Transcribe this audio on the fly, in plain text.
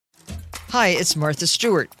Hi, it's Martha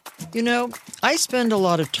Stewart. You know, I spend a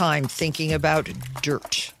lot of time thinking about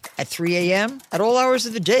dirt. At 3 a.m., at all hours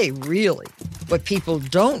of the day, really. What people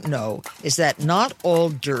don't know is that not all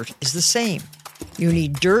dirt is the same. You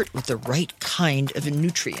need dirt with the right kind of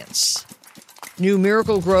nutrients. New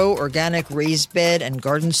Miracle-Gro organic raised bed and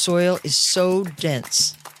garden soil is so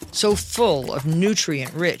dense, so full of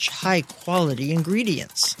nutrient-rich, high-quality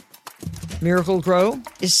ingredients. Miracle-Gro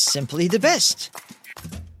is simply the best.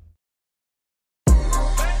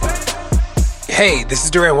 Hey, this is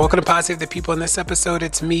Duran. Welcome to Pod Save the People. In this episode,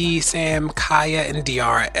 it's me, Sam, Kaya, and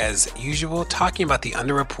DR, as usual, talking about the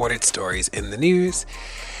underreported stories in the news.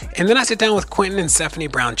 And then I sit down with Quentin and Stephanie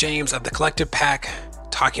Brown James of the Collective PAC,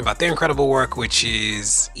 talking about their incredible work, which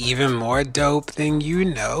is even more dope than you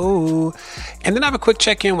know. And then I have a quick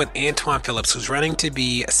check-in with Antoine Phillips, who's running to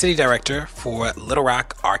be a city director for Little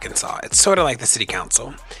Rock, Arkansas. It's sort of like the city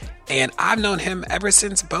council. And I've known him ever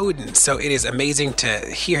since Bowdoin, so it is amazing to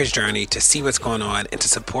hear his journey, to see what's going on, and to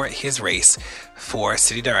support his race for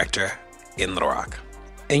city director in Little Rock.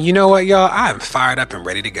 And you know what, y'all? I'm fired up and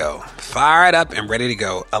ready to go. Fired up and ready to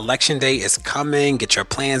go. Election day is coming. Get your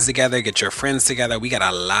plans together. Get your friends together. We got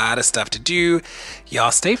a lot of stuff to do.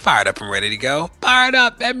 Y'all stay fired up and ready to go. Fired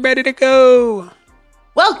up and ready to go.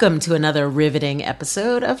 Welcome to another riveting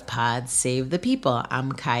episode of Pod Save the People.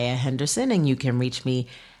 I'm Kaya Henderson, and you can reach me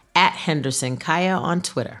at Henderson Kaya on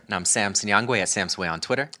Twitter. And I'm Sam Sinyangwe at Samsway on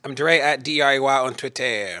Twitter. I'm Dre at DREY on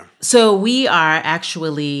Twitter. So we are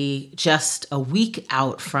actually just a week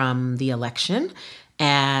out from the election.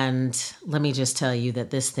 And let me just tell you that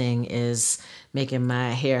this thing is making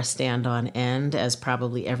my hair stand on end, as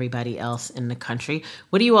probably everybody else in the country.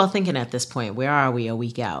 What are you all thinking at this point? Where are we a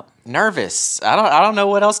week out? Nervous. I don't know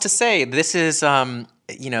what else to say. This is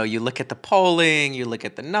you look at the polling, you look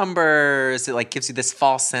at the numbers, it gives you this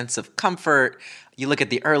false sense of comfort. You look at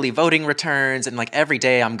the early voting returns, and every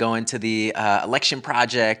day I'm going to the election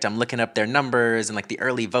project, I'm looking up their numbers and the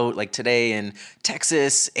early vote. Today in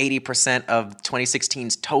Texas, 80% of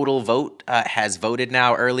 2016's total vote has voted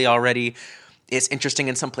now early already. It's interesting,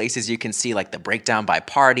 in some places you can see the breakdown by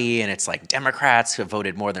party, and it's Democrats who have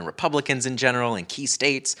voted more than Republicans in general in key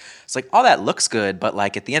states. It's all that looks good, but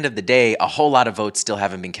at the end of the day, a whole lot of votes still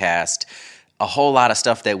haven't been cast. A whole lot of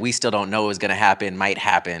stuff that we still don't know is going to happen might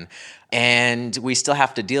happen. And we still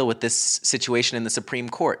have to deal with this situation in the Supreme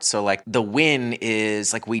Court. So the win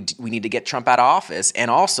is we need to get Trump out of office, and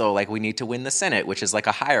also we need to win the Senate, which is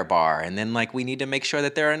a higher bar. And then we need to make sure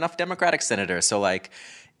that there are enough Democratic senators. So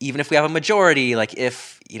even if we have a majority,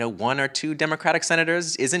 if one or two Democratic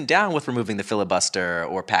senators isn't down with removing the filibuster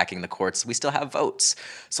or packing the courts, we still have votes.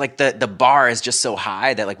 So the bar is just so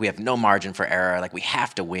high that we have no margin for error. We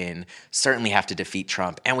have to win, certainly have to defeat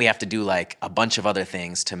Trump, and we have to do a bunch of other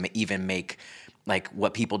things to even make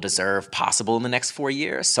what people deserve possible in the next 4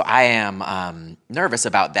 years. So I am nervous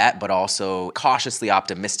about that, but also cautiously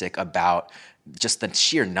optimistic about just the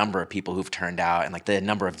sheer number of people who've turned out, and the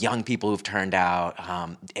number of young people who've turned out,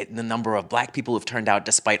 the number of black people who've turned out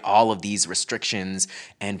despite all of these restrictions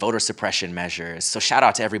and voter suppression measures. So shout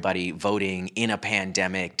out to everybody voting in a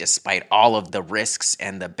pandemic despite all of the risks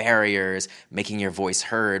and the barriers, making your voice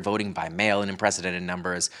heard, voting by mail in unprecedented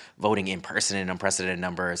numbers, voting in person in unprecedented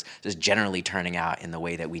numbers, just generally turning out in the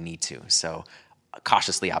way that we need to. So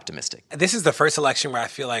cautiously optimistic. This is the first election where I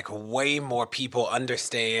feel way more people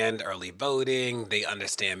understand early voting. They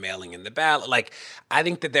understand mailing in the ballot. I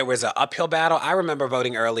think that there was an uphill battle. I remember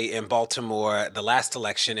voting early in Baltimore the last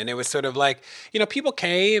election, and it was sort of people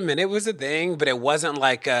came and it was a thing, but it wasn't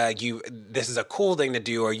this is a cool thing to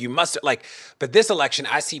do, or you must but this election,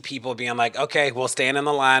 I see people being okay, we'll stand in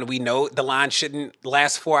the line. We know the line shouldn't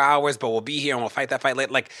last 4 hours, but we'll be here and we'll fight that fight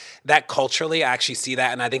later. That culturally, I actually see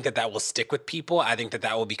that, and I think that will stick with people. I think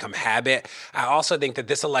that will become habit. I also think that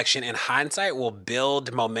this election, in hindsight, will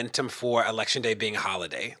build momentum for Election Day being a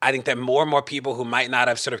holiday. I think that more and more people who might not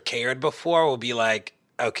have sort of cared before will be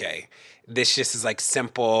okay, this just is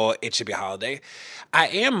simple, it should be a holiday. I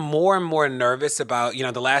am more and more nervous about,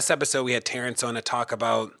 the last episode we had Terrence on to talk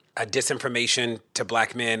about disinformation to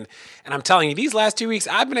black men. And I'm telling you, these last 2 weeks,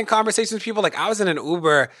 I've been in conversations with people. I was in an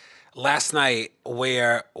Uber last night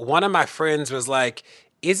where one of my friends was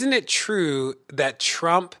isn't it true that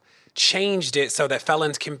Trump changed it so that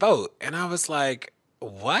felons can vote? And I was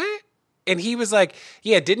what? And he was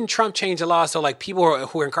yeah, didn't Trump change the law so people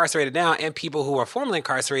who are incarcerated now and people who are formerly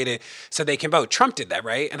incarcerated so they can vote? Trump did that,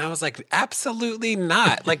 right? And I was absolutely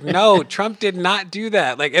not. No, Trump did not do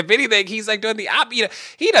that. If anything, he's doing the opposite.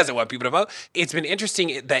 He doesn't want people to vote. It's been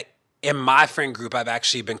interesting that in my friend group, I've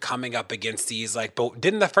actually been coming up against these, like, but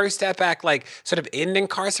didn't the First Step Act, like, sort of end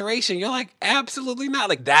incarceration? You're like, absolutely not.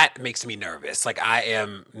 Like, that makes me nervous. Like, I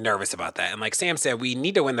am nervous about that. And like Sam said, we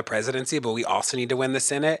need to win the presidency, but we also need to win the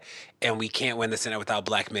Senate. And we can't win the Senate without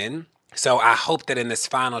Black men. So I hope that in this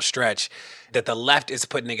final stretch that the left is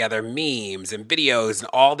putting together memes and videos and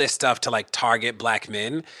all this stuff to like target Black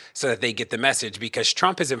men so that they get the message, because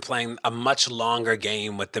Trump has been playing a much longer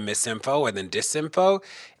game with the misinfo and then disinfo.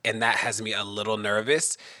 And that has me a little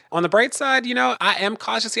nervous. On the bright side, I am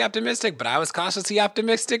cautiously optimistic, but I was cautiously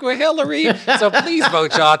optimistic with Hillary. So please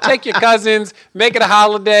vote, y'all. Take your cousins, make it a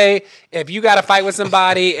holiday. If you got to fight with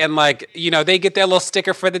somebody and they get their little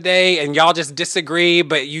sticker for the day and y'all just disagree,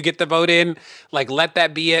 but you get the vote in, let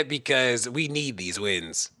that be it, because we need these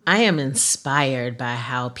wins. I am inspired by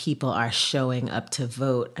how people are showing up to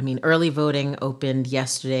vote. I mean, early voting opened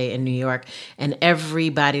yesterday in New York, and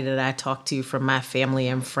everybody that I talked to from my family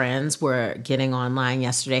and friends were getting online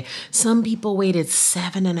yesterday. Some people waited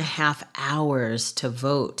 7.5 hours to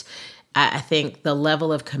vote. I think the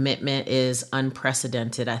level of commitment is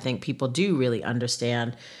unprecedented. I think people do really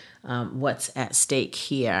understand what's at stake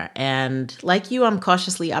here. And like you, I'm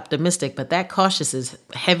cautiously optimistic, but that cautious is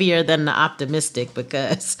heavier than the optimistic,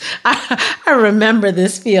 because I remember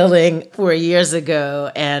this feeling 4 years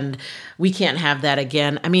ago, and we can't have that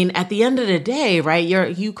again. I mean, at the end of the day, right,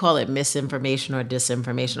 you call it misinformation or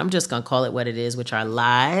disinformation. I'm just going to call it what it is, which are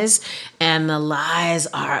lies. And the lies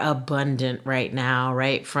are abundant right now,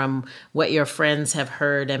 right? From what your friends have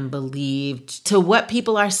heard and believed to what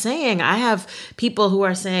people are saying. I have people who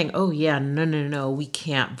are saying, oh yeah, no, we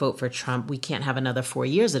can't vote for Trump. We can't have another 4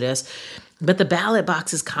 years of this. But the ballot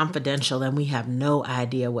box is confidential, and we have no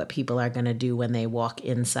idea what people are going to do when they walk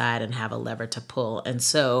inside and have a lever to pull. And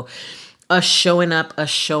so us showing up, us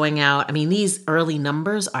showing out. I mean, these early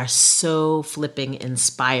numbers are so flipping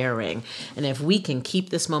inspiring. And if we can keep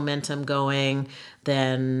this momentum going,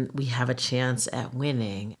 then we have a chance at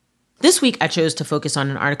winning. This week, I chose to focus on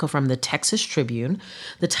an article from the Texas Tribune.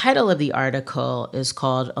 The title of the article is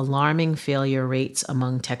called "Alarming Failure Rates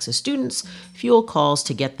Among Texas Students Fuel Calls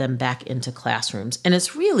to Get Them Back into Classrooms." And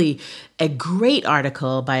it's really a great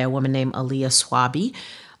article by a woman named Aliyah Swaby,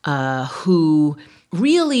 who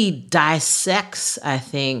really dissects, I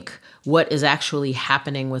think, what is actually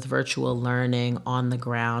happening with virtual learning on the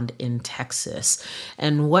ground in Texas.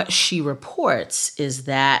 And what she reports is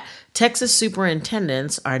that Texas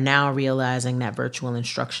superintendents are now realizing that virtual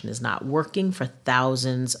instruction is not working for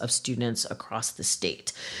thousands of students across the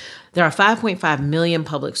state. There are 5.5 million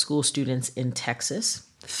public school students in Texas.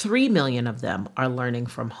 3 million of them are learning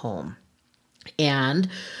from home. And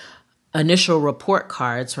initial report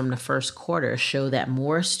cards from the first quarter show that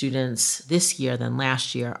more students this year than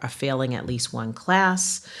last year are failing at least one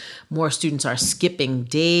class. More students are skipping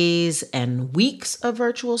days and weeks of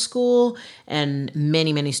virtual school, and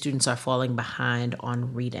many, many students are falling behind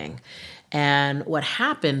on reading. And what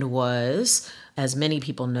happened was, as many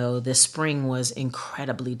people know, this spring was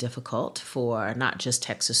incredibly difficult for not just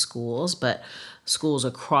Texas schools, but schools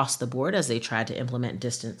across the board as they tried to implement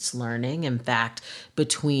distance learning. In fact,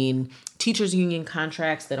 between teachers' union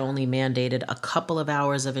contracts that only mandated a couple of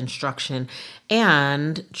hours of instruction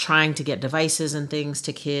and trying to get devices and things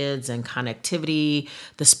to kids and connectivity,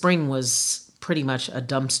 the spring was pretty much a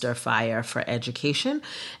dumpster fire for education.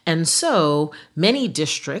 And so many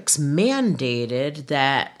districts mandated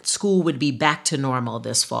that school would be back to normal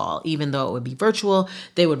this fall. Even though it would be virtual,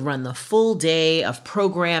 they would run the full day of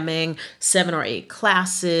programming, 7 or 8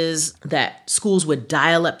 classes, that schools would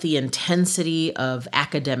dial up the intensity of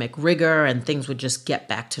academic rigor, and things would just get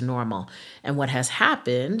back to normal. And what has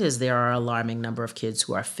happened is there are an alarming number of kids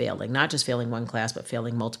who are failing, not just failing one class, but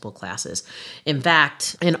failing multiple classes. In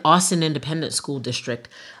fact, in Austin Independent School District,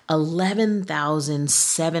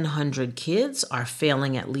 11,700 kids are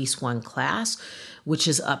failing at least one class, which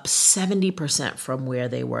is up 70% from where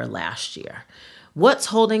they were last year. What's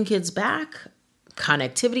holding kids back?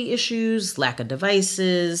 Connectivity issues, lack of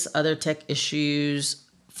devices, other tech issues,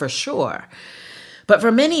 for sure. But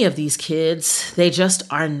for many of these kids, they just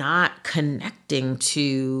are not connecting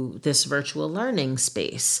to this virtual learning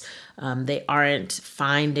space. They aren't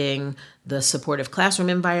finding the supportive classroom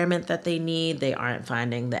environment that they need. They aren't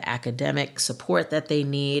finding the academic support that they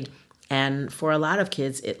need. And for a lot of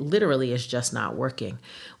kids, it literally is just not working.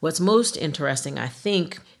 What's most interesting, I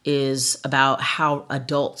think, is about how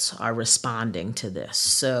adults are responding to this.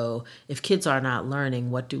 So if kids are not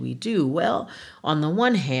learning, what do we do? Well, on the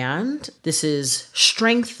one hand, this is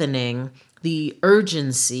strengthening the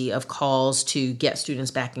urgency of calls to get students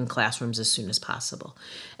back in classrooms as soon as possible.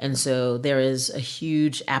 And so there is a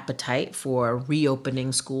huge appetite for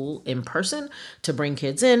reopening school in person to bring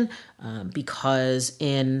kids in, because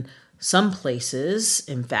in some places,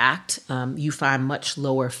 in fact, you find much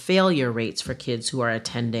lower failure rates for kids who are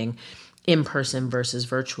attending in person versus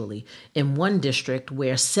virtually. In one district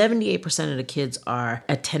where 78% of the kids are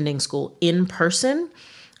attending school in person,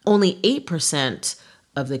 only 8%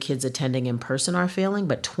 of the kids attending in person are failing,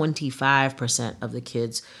 but 25% of the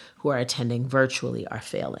kids who are attending virtually are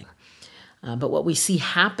failing. But what we see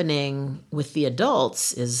happening with the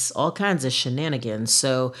adults is all kinds of shenanigans.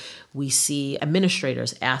 So we see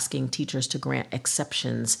administrators asking teachers to grant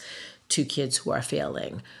exceptions to kids who are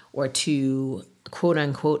failing, or to quote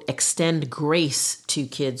unquote extend grace to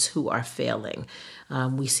kids who are failing.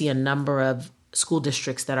 We see a number of school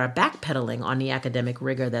districts that are backpedaling on the academic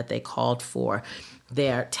rigor that they called for.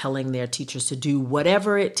 They're telling their teachers to do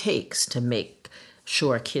whatever it takes to make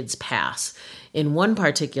sure kids pass. In one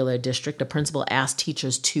particular district, a principal asked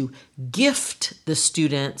teachers to gift the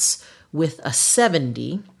students with a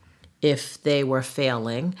 70 if they were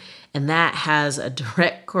failing. And that has a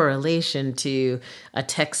direct correlation to a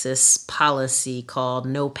Texas policy called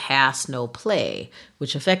No Pass, No Play,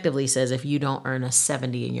 which effectively says if you don't earn a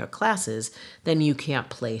 70 in your classes, then you can't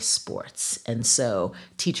play sports. And so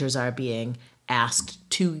teachers are being asked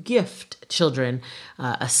to gift children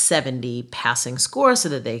a 70 passing score so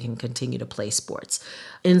that they can continue to play sports.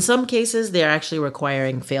 In some cases, they're actually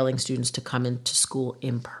requiring failing students to come into school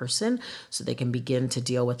in person so they can begin to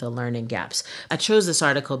deal with the learning gaps. I chose this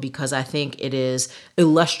article because I think it is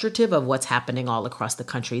illustrative of what's happening all across the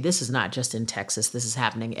country. This is not just in Texas. This is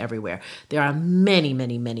happening everywhere. There are many,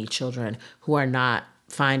 many, many children who are not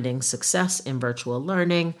finding success in virtual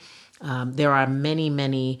learning. There are many,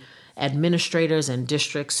 many administrators and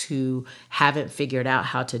districts who haven't figured out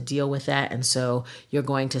how to deal with that. And so you're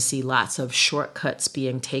going to see lots of shortcuts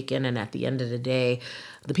being taken. And at the end of the day,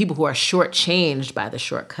 the people who are shortchanged by the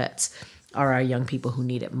shortcuts are our young people who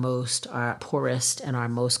need it most, our poorest and our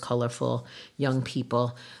most colorful young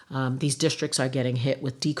people. These districts are getting hit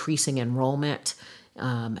with decreasing enrollment.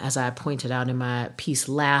 As I pointed out in my piece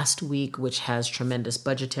last week, which has tremendous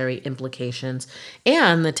budgetary implications.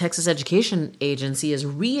 And the Texas Education Agency is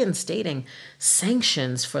reinstating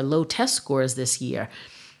sanctions for low test scores this year.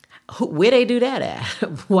 Where they do that at?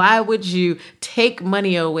 Why would you take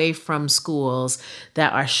money away from schools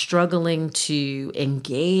that are struggling to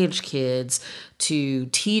engage kids, to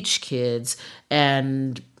teach kids,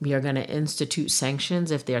 and you're going to institute sanctions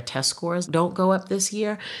if their test scores don't go up this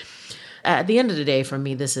year? At the end of the day, for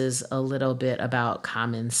me, this is a little bit about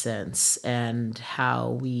common sense and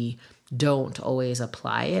how we don't always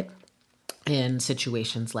apply it in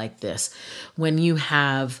situations like this. When you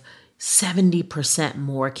have 70%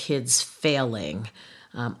 more kids failing,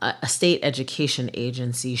 a state education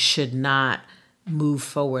agency should not move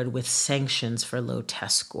forward with sanctions for low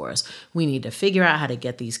test scores. We need to figure out how to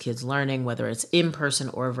get these kids learning, whether it's in person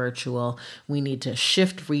or virtual. We need to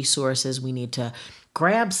shift resources. We need to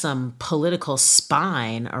grab some political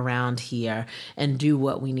spine around here and do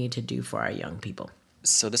what we need to do for our young people.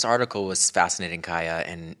 So this article was fascinating, Kaya,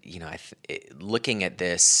 and looking at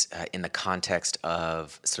this in the context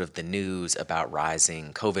of sort of the news about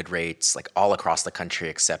rising COVID rates, like all across the country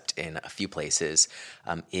except in a few places,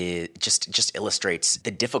 it just illustrates the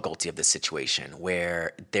difficulty of this situation,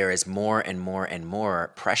 where there is more and more and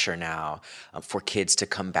more pressure now for kids to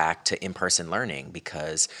come back to in-person learning,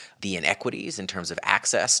 because the inequities in terms of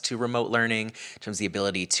access to remote learning, in terms of the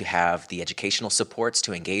ability to have the educational supports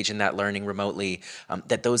to engage in that learning remotely,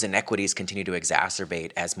 that those inequities continue to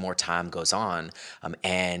exacerbate as more time goes on.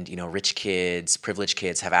 And rich kids, privileged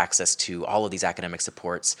kids have access to all of these academic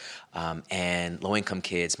supports, and low-income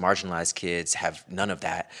kids, marginalized kids have none of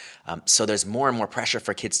that. So there's more and more pressure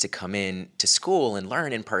for kids to come in to school and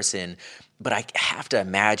learn in person. But I have to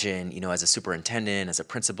imagine, as a superintendent, as a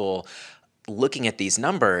principal, looking at these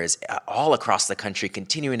numbers all across the country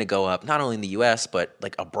continuing to go up, not only in the US, but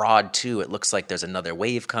like abroad too. It looks like there's another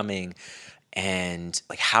wave coming. And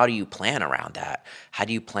how do you plan around that? How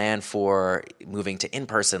do you plan for moving to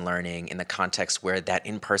in-person learning in the context where that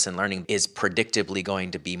in-person learning is predictably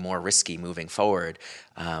going to be more risky moving forward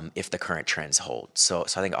if the current trends hold? So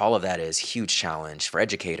I think all of that is a huge challenge for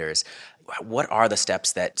educators. What are the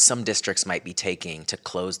steps that some districts might be taking to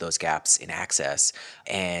close those gaps in access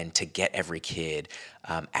and to get every kid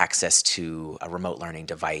access to a remote learning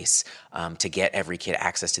device, to get every kid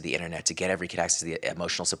access to the internet, to get every kid access to the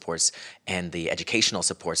emotional supports and the educational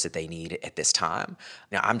supports that they need at this time.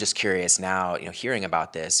 Now, I'm just curious now, hearing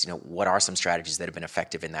about this, what are some strategies that have been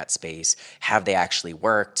effective in that space? Have they actually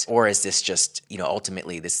worked? Or is this just,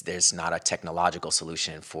 ultimately there's not a technological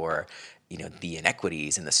solution for the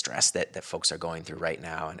inequities and the stress that folks are going through right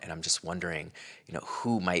now. And I'm just wondering,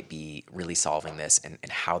 who might be really solving this and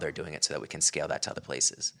how they're doing it so that we can scale that to other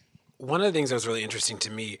places. One of the things that was really interesting to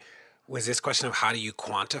me was this question of how do you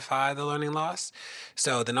quantify the learning loss?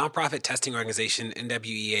 So the nonprofit testing organization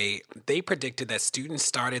NWEA, they predicted that students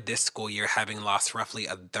started this school year having lost roughly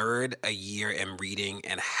a third a year in reading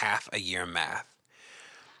and half a year in math.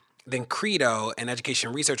 Then Credo, an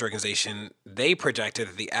education research organization, they projected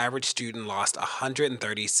that the average student lost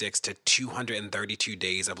 136 to 232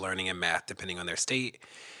 days of learning in math, depending on their state.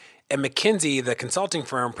 And McKinsey, the consulting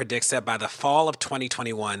firm, predicts that by the fall of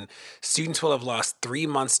 2021, students will have lost 3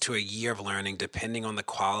 months to a year of learning, depending on the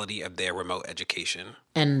quality of their remote education.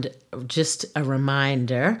 And just a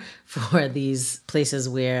reminder for these places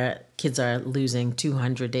where kids are losing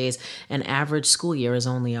 200 days, an average school year is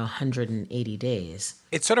only 180 days.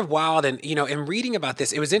 It's sort of wild. And, in reading about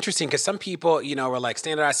this, it was interesting because some people, were like,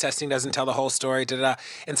 standardized testing doesn't tell the whole story, And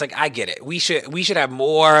it's like, I get it. We should have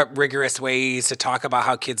more rigorous ways to talk about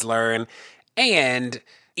how kids learn. And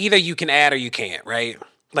either you can add or you can't, right?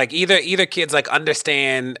 Like either kids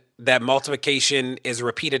understand that multiplication is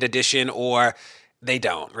repeated addition or they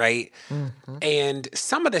don't, right? Mm-hmm. And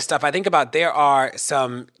some of this stuff, I think about, there are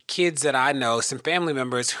some kids that I know, some family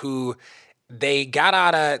members who they got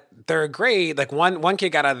out of third grade. Like one kid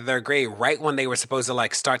got out of third grade right when they were supposed to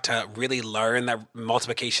start to really learn that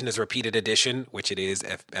multiplication is repeated addition, which it is,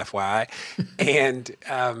 FYI.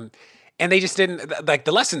 and they just didn't,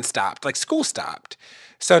 the lesson stopped, school stopped.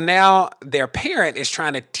 So now their parent is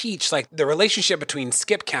trying to teach the relationship between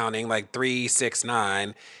skip counting, 3, 6,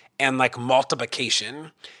 9, and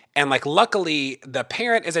multiplication. And luckily the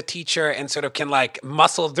parent is a teacher and sort of can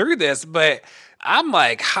muscle through this, but I'm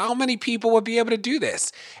how many people would be able to do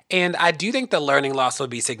this? And I do think the learning loss will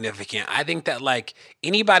be significant. I think that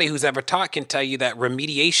anybody who's ever taught can tell you that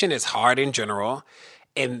remediation is hard in general.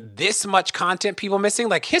 And this much content people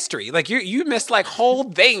missing, history, you miss whole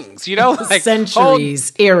things,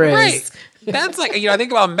 centuries, eras. Right. That's I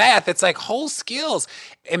think about math, it's whole skills.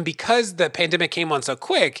 And because the pandemic came on so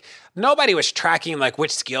quick, nobody was tracking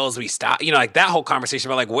which skills we stopped, that whole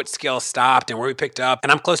conversation about which skills stopped and where we picked up.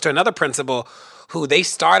 And I'm close to another principal who they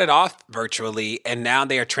started off virtually and now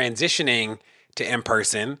they are transitioning to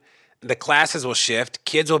in-person. The classes will shift,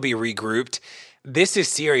 kids will be regrouped. This is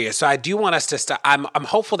serious. So I do want us to start. I'm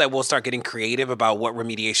hopeful that we'll start getting creative about what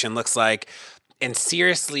remediation looks like and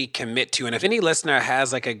seriously commit to. And if any listener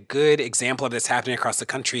has a good example of this happening across the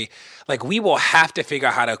country, we will have to figure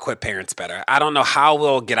out how to equip parents better. I don't know how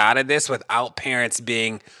we'll get out of this without parents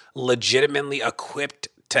being legitimately equipped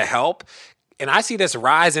to help. And I see this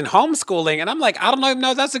rise in homeschooling and I'm I don't even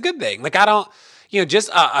know if that's a good thing. I don't, just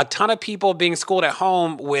a ton of people being schooled at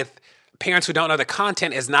home with parents who don't know the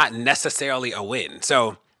content is not necessarily a win.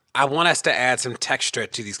 So I want us to add some texture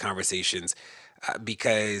to these conversations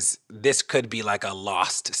because this could be a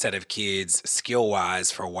lost set of kids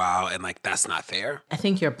skill-wise for a while, and that's not fair. I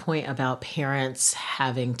think your point about parents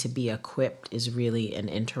having to be equipped is really an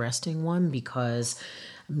interesting one because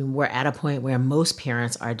we're at a point where most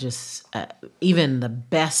parents are just, even the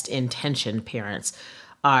best intentioned parents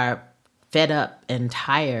are fed up and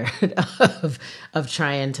tired of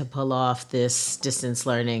trying to pull off this distance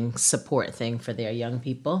learning support thing for their young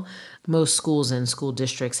people. Most schools and school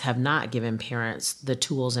districts have not given parents the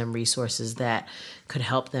tools and resources that could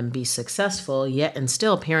help them be successful, yet and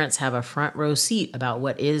still parents have a front row seat about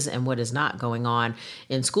what is and what is not going on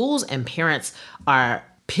in schools, and parents are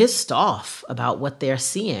pissed off about what they're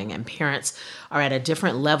seeing, and parents are at a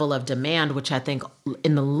different level of demand, which I think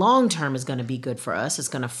in the long term is going to be good for us. It's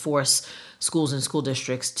going to force schools and school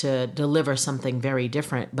districts to deliver something very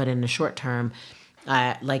different. But in the short term,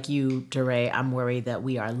 like you, DeRay, I'm worried that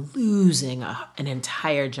we are losing an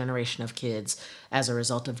entire generation of kids as a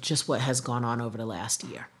result of just what has gone on over the last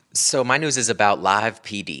year. So my news is about Live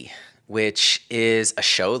PD, which is a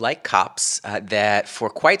show like Cops that for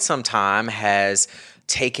quite some time has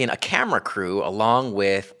taken a camera crew along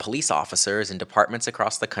with police officers in departments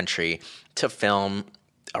across the country to film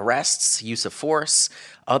arrests, use of force,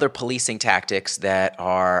 other policing tactics that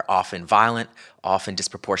are often violent, often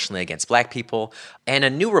disproportionately against Black people. And a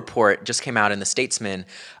new report just came out in The Statesman,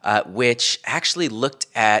 which actually looked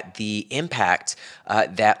at the impact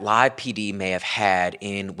that Live PD may have had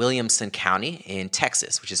in Williamson County in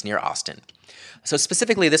Texas, which is near Austin. So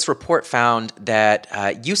specifically, this report found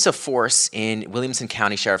that use of force in Williamson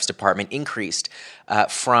County Sheriff's Department increased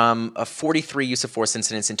from 43 use of force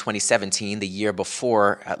incidents in 2017, the year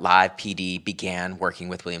before Live PD began working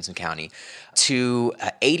with Williamson County, to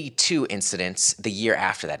 82 incidents the year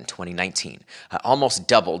after that in 2019, almost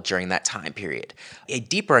doubled during that time period. A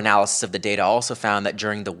deeper analysis of the data also found that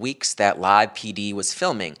during the weeks that Live PD was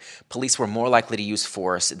filming, police were more likely to use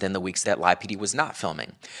force than the weeks that Live PD was not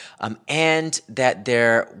filming. And that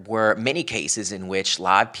there were many cases in which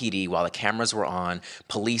Live PD, while the cameras were on,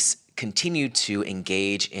 police continued to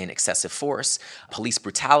engage in excessive force, police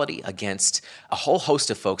brutality against a whole host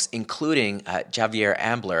of folks, including Javier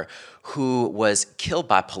Ambler, who was killed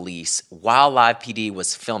by police while Live PD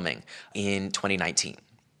was filming in 2019.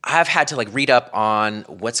 I've had to read up on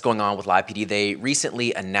what's going on with Live PD. They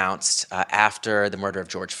recently announced after the murder of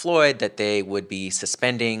George Floyd that they would be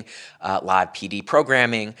suspending Live PD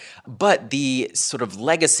programming. But the sort of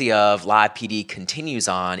legacy of Live PD continues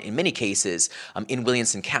on in many cases in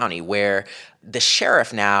Williamson County, where the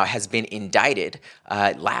sheriff now has been indicted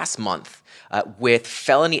last month with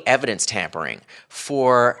felony evidence tampering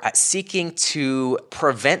for seeking to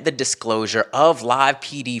prevent the disclosure of Live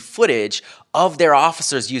PD footage of their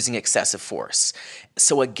officers using excessive force.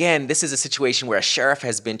 So again, this is a situation where a sheriff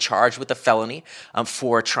has been charged with a felony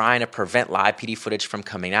for trying to prevent Live PD footage from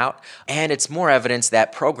coming out. And it's more evidence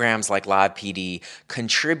that programs like Live PD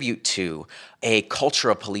contribute to a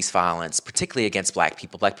culture of police violence, particularly against Black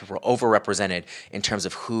people. Black people were overrepresented in terms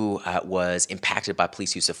of who was impacted by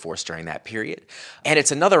police use of force during that period. And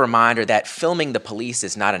it's another reminder that filming the police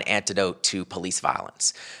is not an antidote to police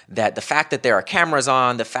violence. That the fact that there are cameras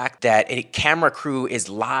on, the fact that a camera crew is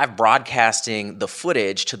live broadcasting the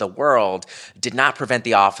footage to the world did not prevent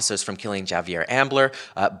the officers from killing Javier Ambler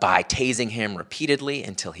by tasing him repeatedly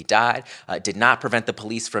until he died, did not prevent the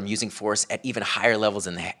police from using force at even higher levels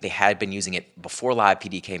than they had been using it before Live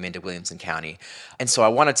PD came into Williamson County. And so I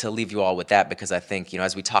wanted to leave you all with that because I think,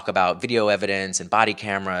 as we talk about video evidence and body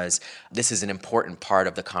cameras, this is an important part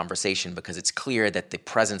of the conversation because it's clear that the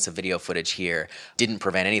presence of video footage here didn't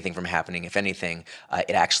prevent anything from happening. If anything,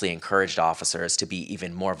 it actually encouraged officers to be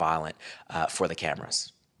even more violent for the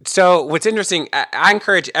cameras. So what's interesting, I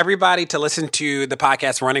encourage everybody to listen to the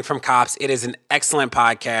podcast Running from Cops. It is an excellent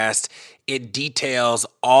podcast. It details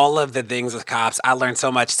all of the things with cops. I learned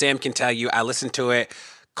so much. Sam can tell you, I listened to it,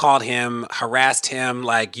 called him, harassed him,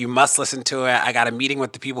 you must listen to it. I got a meeting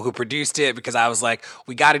with the people who produced it because I was like,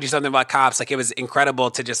 we got to do something about cops. It was incredible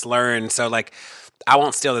to just learn. So I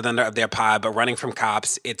won't steal the thunder of their pod, but Running from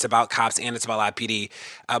Cops, it's about cops and it's about Live PD.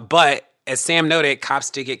 But as Sam noted,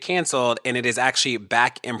 Cops did get canceled, and it is actually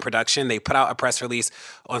back in production. They put out a press release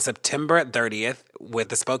on September 30th with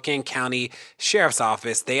the Spokane County Sheriff's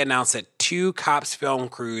Office. They announced that 2 Cops film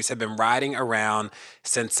crews have been riding around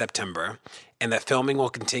since September, and that filming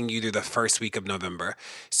will continue through the first week of November.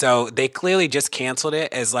 So they clearly just canceled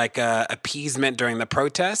it as a appeasement during the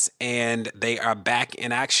protests, and they are back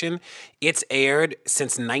in action. It's aired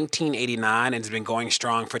since 1989 and has been going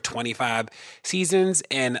strong for 25 seasons,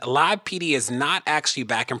 and Live PD is not actually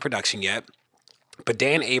back in production yet. But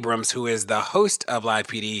Dan Abrams, who is the host of Live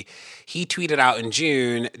PD, he tweeted out in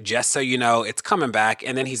June, just so you know, it's coming back.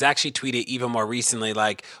 And then he's actually tweeted even more recently,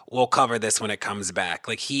 we'll cover this when it comes back.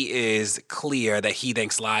 He is clear that he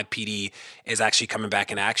thinks Live PD is actually coming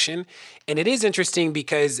back in action. And it is interesting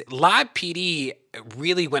because Live PD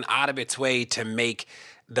really went out of its way to make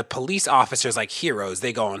the police officers heroes.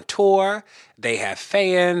 They go on tour, they have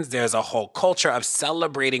fans, there's a whole culture of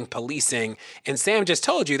celebrating policing. And Sam just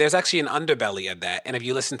told you there's actually an underbelly of that. And if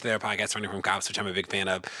you listen to their podcast, Running from Cops, which I'm a big fan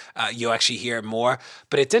of, you'll actually hear it more.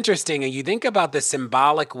 But it's interesting, and you think about the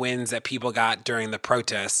symbolic wins that people got during the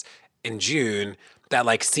protests in June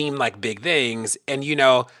that seem like big things. And,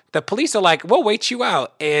 the police are we'll wait you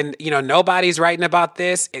out. And, nobody's writing about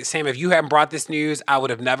this. And Sam, if you hadn't brought this news, I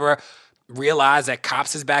would have never realize that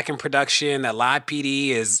Cops is back in production, that Live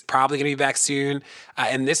PD is probably going to be back soon.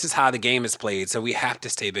 And this is how the game is played. So we have to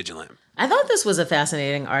stay vigilant. I thought this was a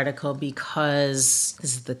fascinating article because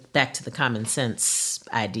this is back to the common sense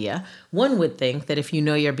idea. One would think that if you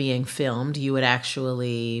know you're being filmed, you would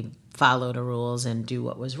actually follow the rules and do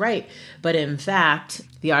what was right. But in fact,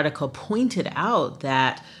 the article pointed out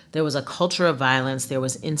that there was a culture of violence, there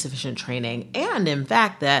was insufficient training, and in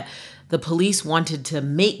fact that the police wanted to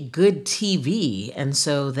make good TV. And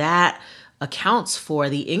so that accounts for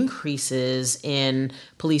the increases in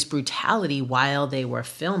police brutality while they were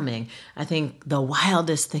filming. I think the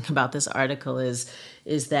wildest thing about this article is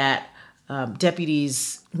that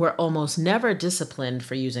deputies were almost never disciplined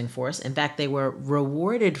for using force. In fact, they were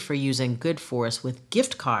rewarded for using good force with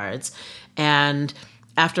gift cards. And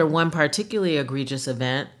after one particularly egregious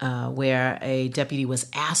event where a deputy was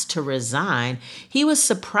asked to resign, he was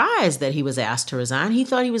surprised that he was asked to resign. He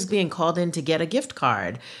thought he was being called in to get a gift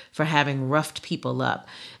card for having roughed people up.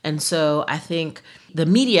 And so I think the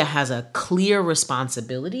media has a clear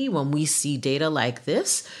responsibility when we see data like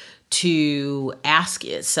this to ask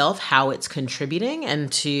itself how it's contributing and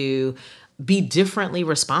to be differently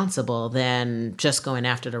responsible than just going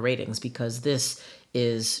after the ratings, because this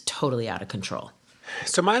is totally out of control.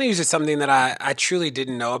 So my news is something that I truly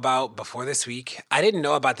didn't know about before this week. I didn't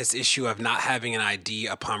know about this issue of not having an ID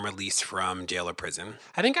upon release from jail or prison.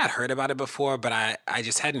 I think I'd heard about it before, but I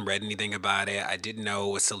just hadn't read anything about it. I didn't know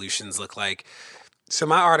what solutions look like. So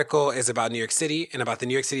my article is about New York City and about the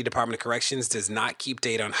New York City Department of Corrections does not keep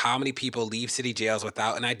data on how many people leave city jails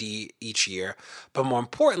without an ID each year. But more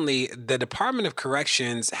importantly, the Department of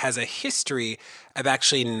Corrections has a history of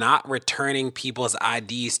actually not returning people's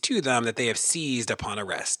IDs to them that they have seized upon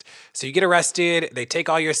arrest. So you get arrested, they take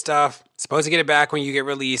all your stuff, supposed to get it back when you get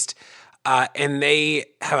released, and they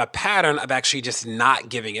have a pattern of actually just not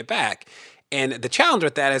giving it back. And the challenge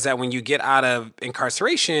with that is that when you get out of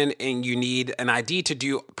incarceration and you need an ID to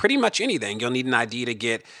do pretty much anything, you'll need an ID to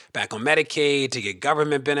get back on Medicaid, to get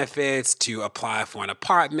government benefits, to apply for an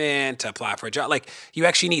apartment, to apply for a job. Like, you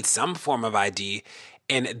actually need some form of ID.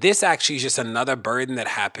 And this actually is just another burden that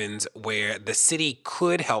happens where the city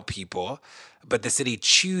could help people, but the city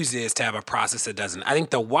chooses to have a process that doesn't. I think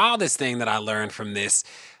the wildest thing that I learned from this,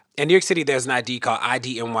 in New York City, there's an ID called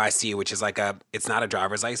ID NYC, which is it's not a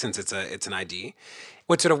driver's license, it's an ID.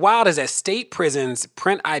 What's sort of wild is that state prisons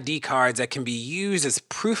print ID cards that can be used as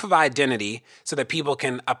proof of identity so that people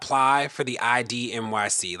can apply for the ID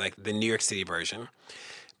NYC, like the New York City version.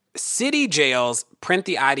 City jails print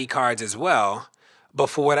the ID cards as well, but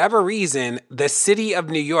for whatever reason, the city of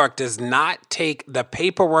New York does not take the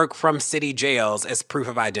paperwork from city jails as proof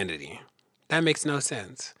of identity. That makes no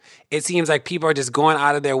sense. It seems like people are just going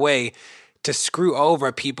out of their way to screw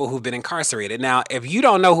over people who've been incarcerated. Now, if you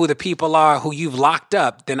don't know who the people are who you've locked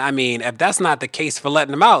up, then if that's not the case for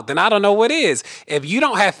letting them out, then I don't know what is. If you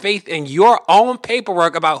don't have faith in your own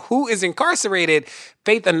paperwork about who is incarcerated,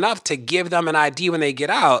 faith enough to give them an ID when they get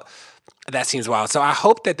out, that seems wild. So I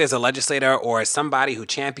hope that there's a legislator or somebody who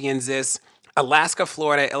champions this. Alaska,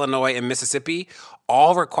 Florida, Illinois, and Mississippi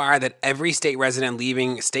all require that every state resident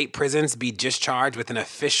leaving state prisons be discharged with an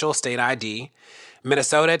official state ID.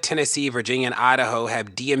 Minnesota, Tennessee, Virginia, and Idaho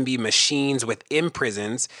have DMV machines within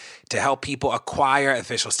prisons to help people acquire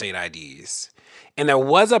official state IDs. And there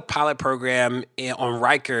was a pilot program on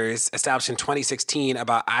Rikers established in 2016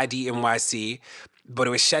 about ID NYC, but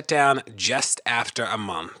it was shut down just after a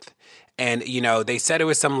month. And, they said it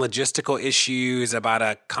was some logistical issues about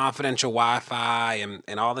a confidential Wi-Fi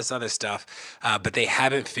and all this other stuff, but they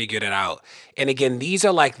haven't figured it out. And again, these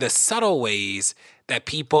are like the subtle ways that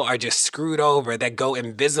people are just screwed over that go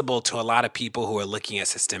invisible to a lot of people who are looking at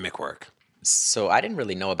systemic work. So I didn't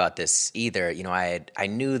really know about this either. I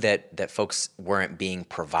knew that folks weren't being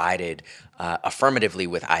provided affirmatively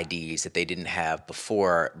with IDs that they didn't have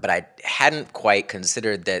before, but I hadn't quite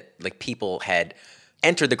considered that people had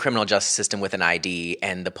entered the criminal justice system with an ID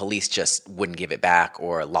and the police just wouldn't give it back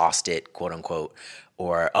or lost it, quote unquote,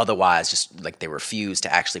 or otherwise just they refused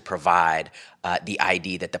to actually provide the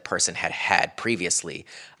ID that the person had previously.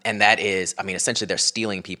 And that is, essentially they're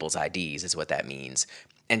stealing people's IDs is what that means,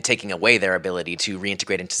 and taking away their ability to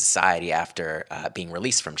reintegrate into society after being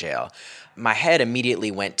released from jail. My head immediately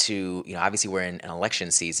went to, obviously we're in an election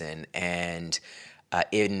season, and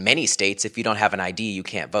in many states, if you don't have an ID, you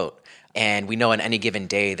can't vote. And we know on any given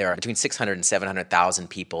day, there are between 600 and 700,000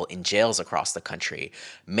 people in jails across the country,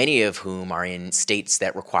 many of whom are in states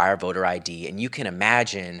that require voter ID. And you can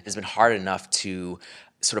imagine it's been hard enough to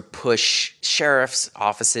sort of push sheriff's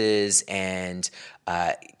offices and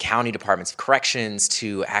county departments of corrections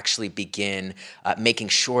to actually begin making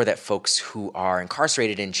sure that folks who are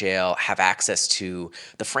incarcerated in jail have access to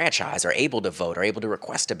the franchise, are able to vote, are able to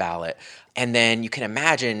request a ballot. And then you can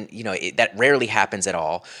imagine, that rarely happens at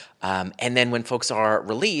all. And then when folks are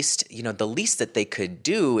released, the least that they could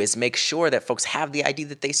do is make sure that folks have the ID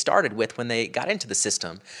that they started with when they got into the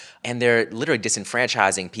system. And they're literally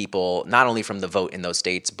disenfranchising people, not only from the vote in those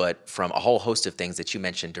states, but from a whole host of things that you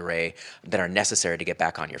mentioned, DeRay, that are necessary to get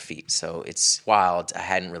back on your feet. So it's wild. I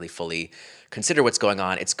hadn't really fully considered what's going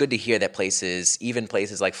on. It's good to hear that places, even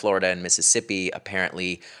places like Florida and Mississippi,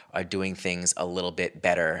 apparently are doing things a little bit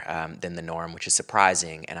better than the norm, which is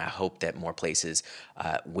surprising. And I hope that more places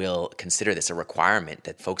will consider this a requirement,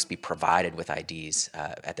 that folks be provided with IDs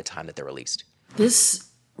at the time that they're released. This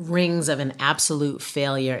rings of an absolute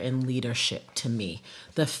failure in leadership to me.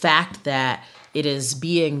 The fact that it is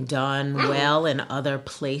being done well in other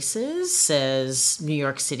places says New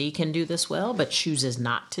York City can do this well, but chooses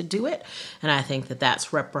not to do it. And I think that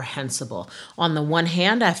that's reprehensible. On the one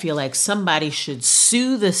hand, I feel like somebody should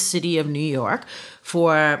sue the city of New York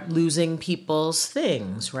for losing people's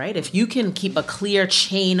things, right? If you can keep a clear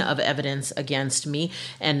chain of evidence against me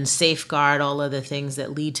and safeguard all of the things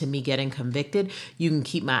that lead to me getting convicted, you can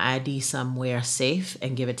keep my ID somewhere safe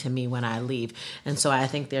and give it to me when I leave. And so I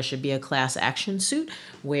think there should be a class action suit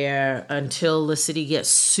where until the city gets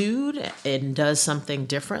sued and does something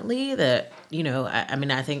differently, that,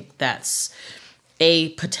 I think that's a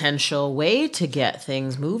potential way to get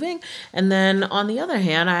things moving. And then on the other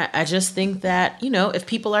hand, I just think that, if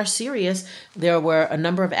people are serious, there were a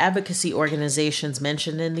number of advocacy organizations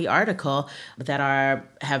mentioned in the article that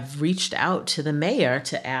have reached out to the mayor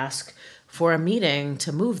to ask for a meeting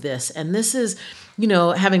to move this. And this is,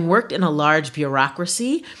 having worked in a large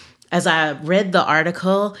bureaucracy, as I read the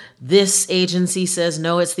article, this agency says,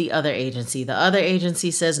 no, it's the other agency. The other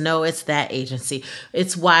agency says, no, it's that agency.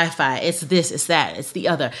 It's Wi-Fi. It's this, it's that, it's the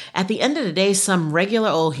other. At the end of the day, some regular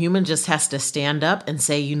old human just has to stand up and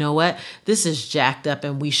say, you know what? This is jacked up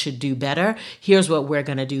and we should do better. Here's what we're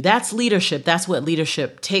going to do. That's leadership. That's what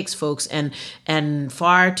leadership takes, folks. And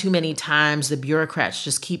far too many times the bureaucrats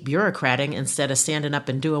just keep bureaucrating instead of standing up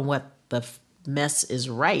and doing what the mess is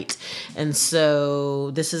right. And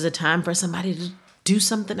so this is a time for somebody to do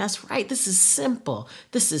something that's right. This is simple.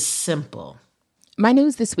 My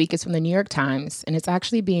news this week is from the New York Times, and it's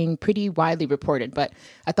actually being pretty widely reported, but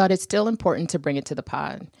I thought it's still important to bring it to the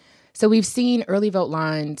pod. So we've seen early vote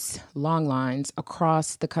lines, long lines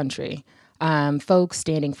across the country, folks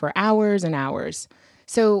standing for hours and hours.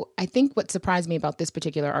 So I think what surprised me about this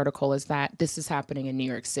particular article is that this is happening in New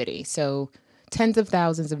York City. So tens of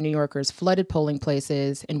thousands of New Yorkers flooded polling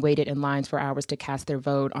places and waited in lines for hours to cast their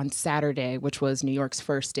vote on Saturday, which was New York's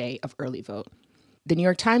first day of early vote. The New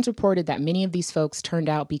York Times reported that many of these folks turned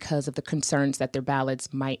out because of the concerns that their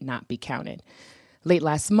ballots might not be counted. Late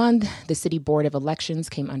last month, the City Board of Elections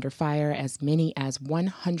came under fire as many as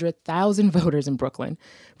 100,000 voters in Brooklyn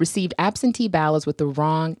received absentee ballots with the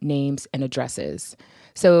wrong names and addresses.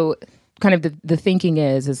 So kind of the thinking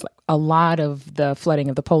is a lot of the flooding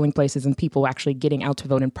of the polling places and people actually getting out to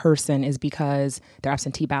vote in person is because their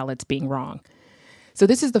absentee ballots being wrong. So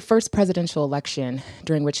this is the first presidential election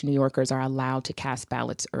during which New Yorkers are allowed to cast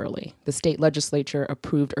ballots early. The state legislature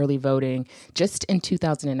approved early voting just in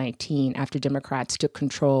 2019 after Democrats took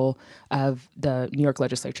control of the New York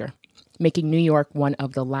legislature, making New York one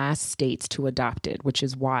of the last states to adopt it, which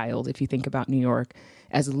is wild if you think about New York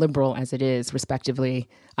as liberal as it is, respectively,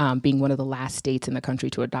 being one of the last states in the country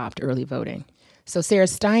to adopt early voting. So Sarah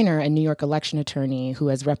Steiner, a New York election attorney who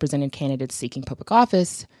has represented candidates seeking public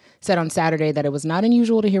office, said on Saturday that it was not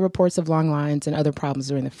unusual to hear reports of long lines and other problems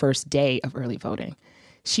during the first day of early voting.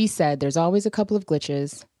 She said there's always a couple of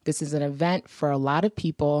glitches. This is an event for a lot of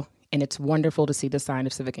people, and it's wonderful to see the sign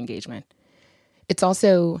of civic engagement. It's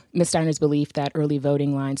also Ms. Steiner's belief that early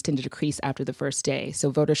voting lines tend to decrease after the first day, so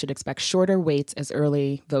voters should expect shorter waits as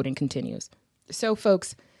early voting continues. So,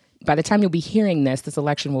 folks, by the time you'll be hearing this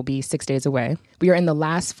election will be 6 days away. We are in the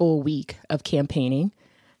last full week of campaigning.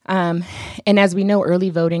 And as we know, early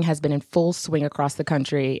voting has been in full swing across the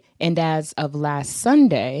country. And as of last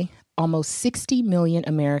Sunday, almost 60 million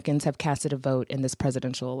Americans have casted a vote in this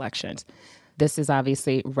presidential election. This is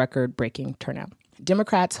obviously record-breaking turnout.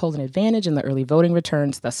 Democrats hold an advantage in the early voting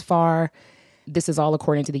returns thus far. This is all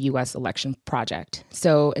according to the U.S. Election Project.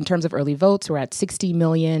 So in terms of early votes, we're at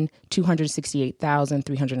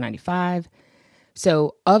 60,268,395.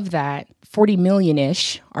 So of that, 40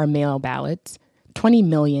 million-ish are mail ballots, 20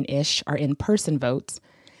 million-ish are in-person votes.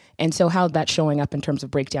 And so how that's showing up in terms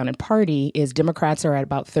of breakdown in party is Democrats are at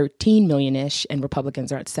about 13 million-ish and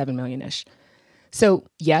Republicans are at 7 million-ish. So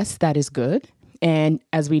yes, that is good. And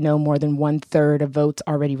as we know, more than 1/3 of votes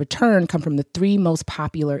already returned come from the three most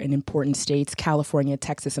popular and important states, California,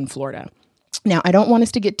 Texas, and Florida. Now, I don't want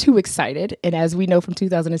us to get too excited. And as we know from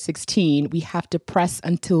 2016, we have to press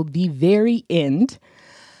until the very end.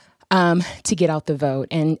 to get out the vote.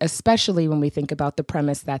 And especially when we think about the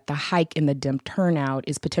premise that the hike in the Dem turnout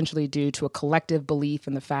is potentially due to a collective belief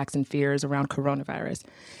in the facts and fears around coronavirus.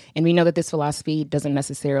 And we know that this philosophy doesn't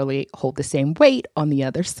necessarily hold the same weight on the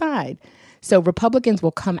other side. So Republicans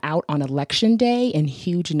will come out on Election Day in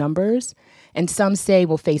huge numbers, and some say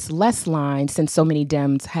will face less lines since so many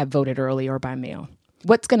Dems have voted early or by mail.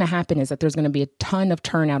 What's going to happen is that there's going to be a ton of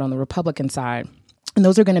turnout on the Republican side, and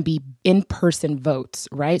those are going to be in-person votes,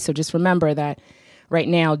 right? So just remember that right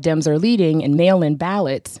now Dems are leading in mail-in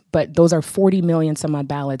ballots, but those are 40 million some odd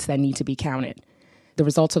ballots that need to be counted. The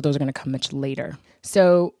results of those are going to come much later.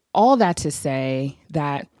 So all that to say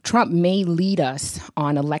that Trump may lead us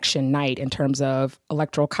on election night in terms of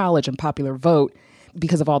electoral college and popular vote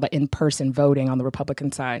because of all the in-person voting on the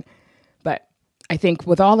Republican side. But I think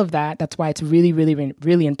with all of that, that's why it's really, really,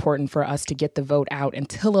 really important for us to get the vote out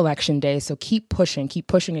until Election Day. So keep pushing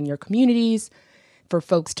in your communities for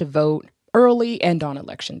folks to vote early and on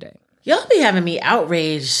Election Day. Y'all be having me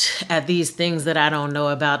outraged at these things that I don't know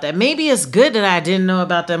about, that maybe it's good that I didn't know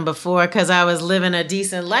about them before because I was living a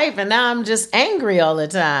decent life and now I'm just angry all the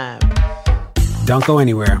time. Don't go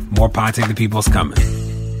anywhere. More Pod Save the People's coming.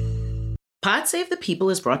 Pod Save the People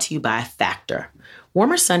is brought to you by Factor.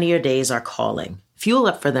 Warmer, sunnier days are calling. Fuel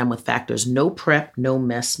up for them with Factor's no prep, no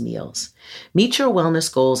mess meals. Meet your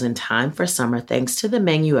wellness goals in time for summer thanks to the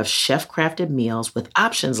menu of chef-crafted meals with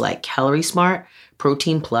options like Calorie Smart,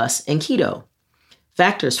 Protein Plus, and Keto.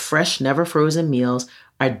 Factor's fresh, never frozen meals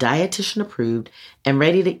are dietitian approved and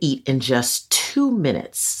ready to eat in just 2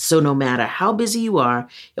 minutes. So no matter how busy you are,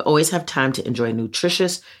 you'll always have time to enjoy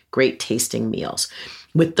nutritious, great tasting meals.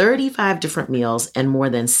 With 35 different meals and more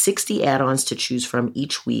than 60 add-ons to choose from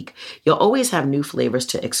each week, you'll always have new flavors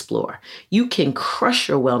to explore. You can crush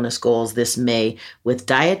your wellness goals this May with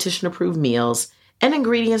dietitian-approved meals and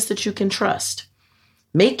ingredients that you can trust.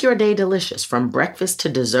 Make your day delicious from breakfast to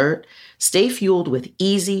dessert. Stay fueled with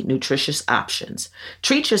easy, nutritious options.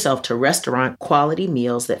 Treat yourself to restaurant-quality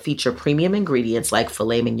meals that feature premium ingredients like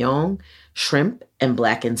filet mignon, shrimp, and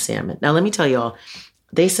blackened salmon. Now, let me tell y'all,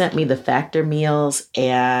 they sent me the Factor meals,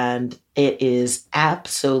 and it is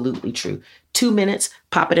absolutely true. 2 minutes,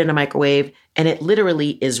 pop it in the microwave, and it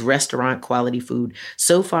literally is restaurant quality food.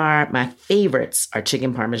 So far, my favorites are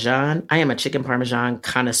chicken parmesan. I am a chicken parmesan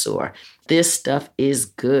connoisseur. This stuff is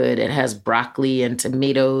good. It has broccoli and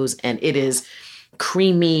tomatoes, and it is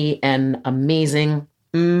creamy and amazing.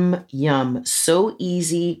 Yum. So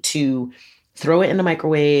easy to throw it in the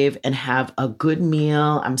microwave and have a good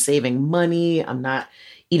meal. I'm saving money. I'm not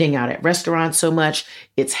eating out at restaurants so much.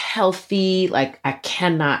 It's healthy. Like, I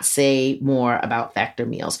cannot say more about Factor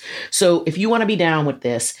meals. So if you want to be down with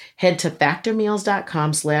this, head to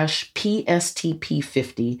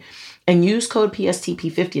factormeals.com/PSTP50 and use code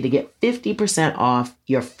PSTP50 to get 50% off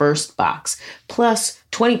your first box, plus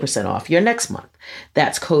 20% off your next month.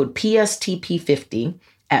 That's code PSTP50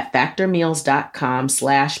 at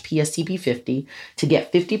factormeals.com/PSTP50 to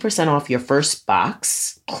get 50% off your first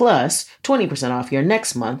box, plus 20% off your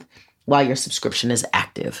next month while your subscription is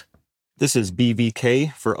active. This is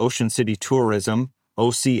BVK for Ocean City Tourism,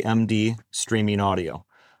 OCMD Streaming Audio.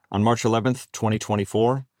 On March 11th,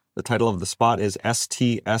 2024, the title of the spot is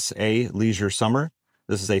STSA Leisure Summer.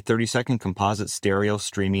 This is a 30-second composite stereo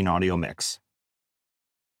streaming audio mix.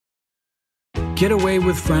 Get away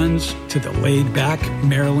with friends to the laid-back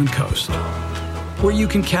Maryland coast, where you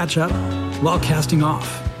can catch up while casting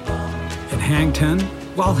off and hang 10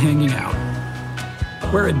 while hanging out,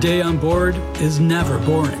 where a day on board is never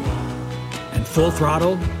boring and full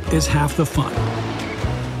throttle is half the fun,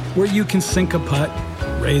 where you can sink a putt,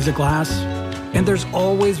 raise a glass, and there's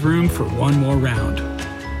always room for one more round.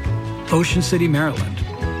 Ocean City, Maryland,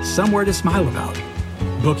 somewhere to smile about.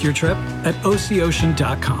 Book your trip at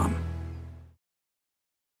OCOcean.com.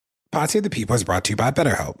 Pod Save the People is brought to you by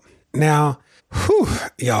BetterHelp. Now,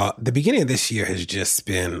 y'all, the beginning of this year has just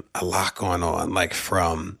been a lot going on, like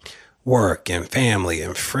from work and family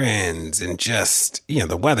and friends and just,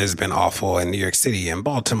 the weather's been awful in New York City and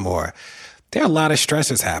Baltimore. There are a lot of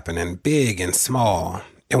stressors happening, big and small.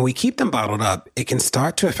 And when we keep them bottled up, it can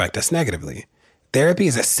start to affect us negatively. Therapy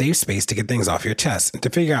is a safe space to get things off your chest and to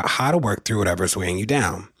figure out how to work through whatever's weighing you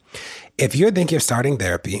down. If you're thinking of starting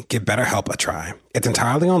therapy, give BetterHelp a try. It's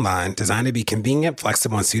entirely online, designed to be convenient,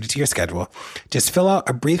 flexible, and suited to your schedule. Just fill out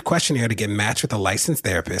a brief questionnaire to get matched with a licensed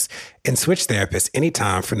therapist and switch therapists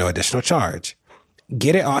anytime for no additional charge.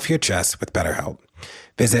 Get it off your chest with BetterHelp.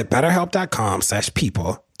 Visit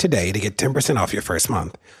BetterHelp.com/people today to get 10% off your first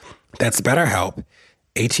month. That's BetterHelp,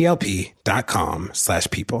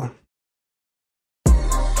 HELP.com/people.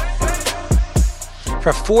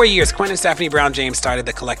 For 4 years, Quentin and Stephanie Brown James started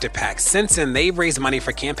the Collective PAC. Since then, they've raised money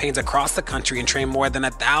for campaigns across the country and trained more than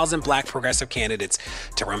 1,000 Black progressive candidates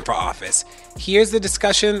to run for office. Here's the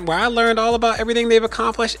discussion where I learned all about everything they've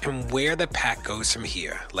accomplished and where the PAC goes from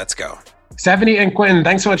here. Let's go. Stephanie and Quentin,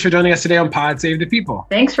 thanks so much for joining us today on Pod Save the People.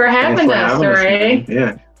 Thanks for having us, Ray.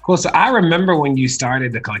 Yeah. Cool. So I remember when you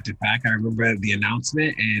started the Collective PAC, I remember the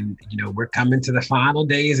announcement, and we're coming to the final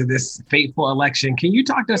days of this fateful election. Can you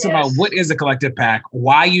talk to us about what is the Collective PAC,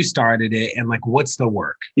 why you started it, and what's the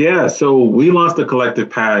work? Yeah, so we launched the Collective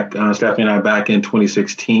PAC, Stephanie and I, back in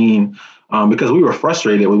 2016 because we were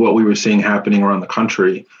frustrated with what we were seeing happening around the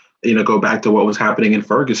country. Go back to what was happening in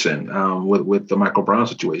Ferguson with the Michael Brown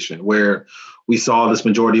situation, where we saw this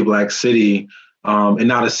majority Black city and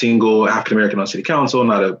not a single African-American on city council,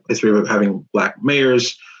 not a history of having Black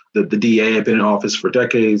mayors. The DA had been in office for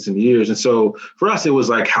decades and years. And so for us, it was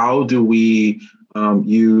like, how do we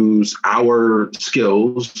use our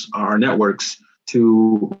skills, our networks,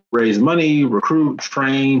 to raise money, recruit,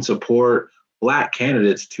 train, support Black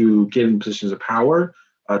candidates to get in positions of power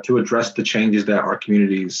to address the changes that our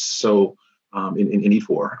communities so in need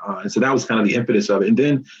for. And so that was kind of the impetus of it. And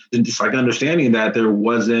then just understanding that there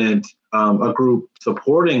wasn't a group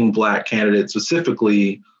supporting Black candidates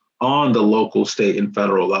specifically on the local, state, and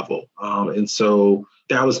federal level. And so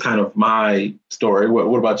that was kind of my story.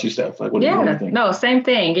 What about you, Steph? What do you think? No, same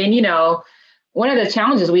thing. And, one of the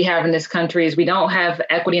challenges we have in this country is we don't have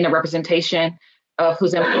equity in the representation of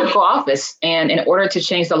who's in political office. And in order to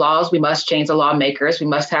change the laws, we must change the lawmakers. We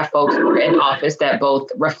must have folks who are in office that both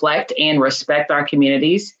reflect and respect our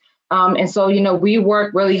communities. And so, we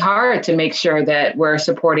work really hard to make sure that we're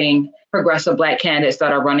supporting progressive Black candidates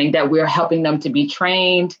that are running, that we're helping them to be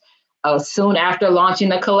trained. Soon after launching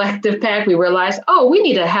the Collective PAC, we realized, we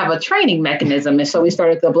need to have a training mechanism. And so we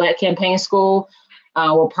started the Black Campaign School.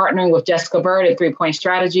 We're partnering with Jessica Bird at 3 Point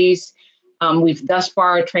Strategies. We've thus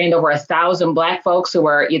far trained over 1,000 Black folks who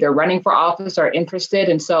are either running for office or interested.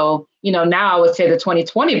 And so, now I would say the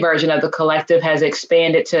 2020 version of the Collective has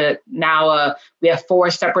expanded to now we have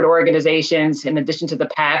 4 separate organizations. In addition to the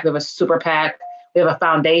PAC, we have a super PAC, we have a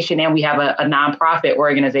foundation, and we have a nonprofit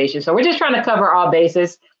organization. So we're just trying to cover all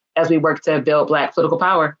bases as we work to build Black political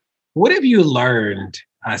power. What have you learned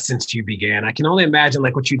since you began? I can only imagine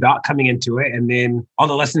what you thought coming into it, and then all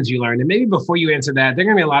the lessons you learned. And maybe before you answer that, there are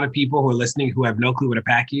going to be a lot of people who are listening who have no clue what a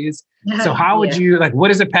PAC is. So how would you,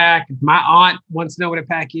 what is a PAC? If my aunt wants to know what a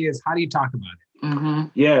PAC is, how do you talk about it? Mm-hmm.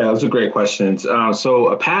 Yeah, those are great questions. So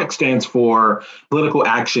a PAC stands for Political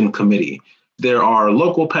Action Committee. There are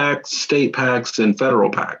local PACs, state PACs, and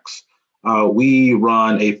federal PACs. We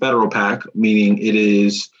run a federal PAC, meaning it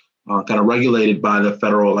is kind of regulated by the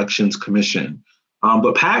Federal Elections Commission.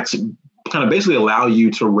 But PACs kind of basically allow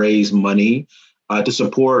you to raise money to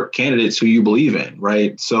support candidates who you believe in,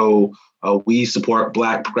 right? So we support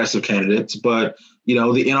Black progressive candidates, but, the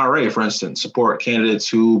NRA, for instance, support candidates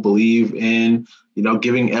who believe in,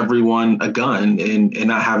 giving everyone a gun and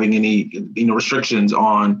not having any, restrictions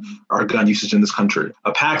on our gun usage in this country.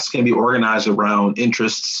 PACs can be organized around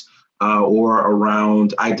interests or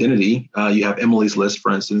around identity. You have Emily's List,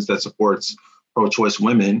 for instance, that supports pro-choice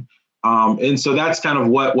women. And so that's kind of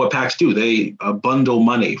what PACs do. They bundle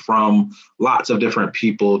money from lots of different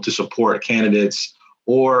people to support candidates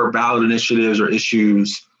or ballot initiatives or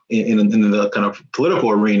issues in the kind of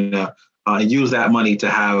political arena, and use that money to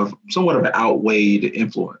have somewhat of an outweighed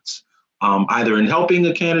influence, either in helping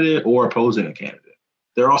a candidate or opposing a candidate.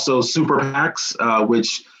 There are also super PACs,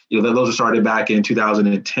 which those are started back in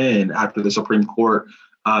 2010 after the Supreme Court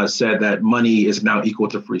said that money is now equal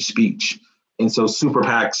to free speech. And so super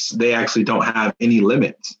PACs, they actually don't have any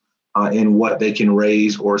limits in what they can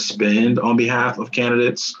raise or spend on behalf of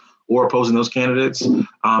candidates or opposing those candidates.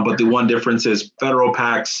 But the one difference is federal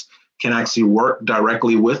PACs can actually work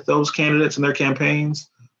directly with those candidates in their campaigns.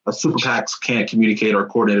 Super PACs can't communicate or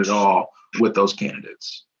coordinate at all with those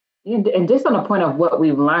candidates. And just on the point of what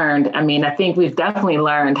we've learned, I think we've definitely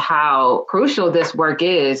learned how crucial this work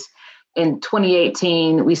is. In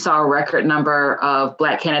 2018, we saw a record number of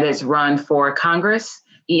Black candidates run for Congress.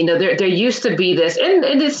 There used to be this, and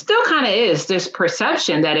it still kind of is, this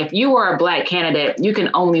perception that if you are a Black candidate, you can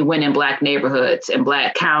only win in Black neighborhoods and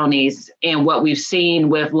Black counties. And what we've seen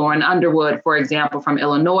with Lauren Underwood, for example, from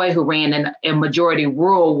Illinois, who ran in a majority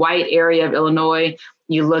rural white area of Illinois.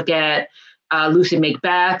 You look at Lucy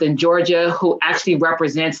McBath in Georgia, who actually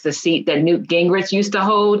represents the seat that Newt Gingrich used to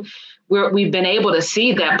hold. We've been able to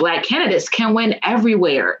see that Black candidates can win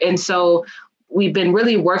everywhere. And so we've been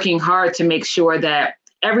really working hard to make sure that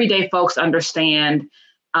everyday folks understand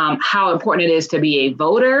how important it is to be a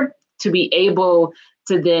voter, to be able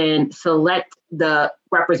to then select the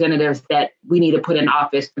representatives that we need to put in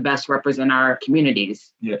office to best represent our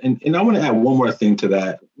communities. Yeah, and I want to add one more thing to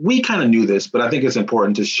that. We kind of knew this, but I think it's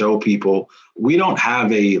important to show people we don't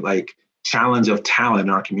have a challenge of talent in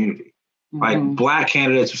our community. Like Black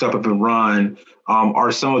candidates who step up and run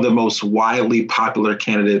are some of the most widely popular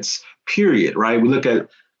candidates, period, right? We look at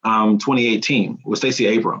 2018 with Stacey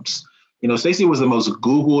Abrams. Stacey was the most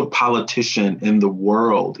Googled politician in the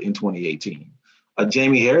world in 2018.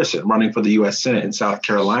 Jamie Harrison, running for the U.S. Senate in South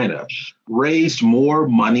Carolina, raised more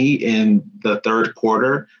money in the third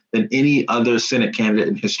quarter than any other Senate candidate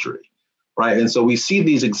in history, right? And so we see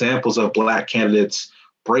these examples of Black candidates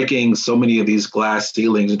breaking so many of these glass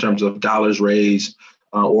ceilings in terms of dollars raised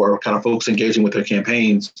or kind of folks engaging with their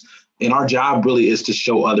campaigns. And our job really is to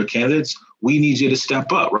show other candidates, we need you to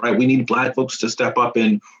step up, right? We need Black folks to step up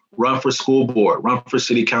and run for school board, run for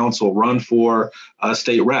city council, run for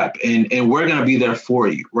state rep. And we're going to be there for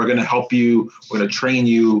you. We're going to help you. We're going to train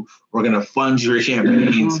you. We're going to fund your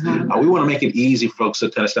campaigns. We want to make it easy for folks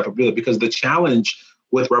to kind of step up because the challenge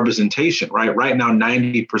with representation, right now,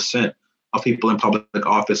 90% of people in public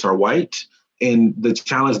office are white. And the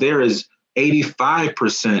challenge there is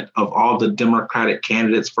 85% of all the Democratic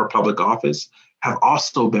candidates for public office have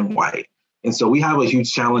also been white. And so we have a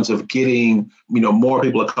huge challenge of getting, more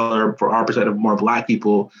people of color, for our perspective, more Black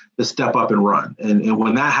people to step up and run. And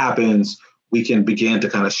when that happens, we can begin to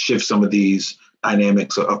kind of shift some of these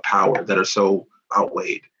dynamics of power that are so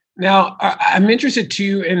outweighed. Now, I'm interested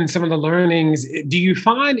too in some of the learnings. Do you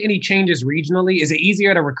find any changes regionally? Is it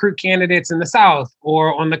easier to recruit candidates in the South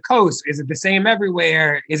or on the coast? Is it the same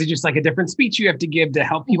everywhere? Is it just like a different speech you have to give to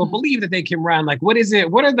help people believe that they can run? Like, what is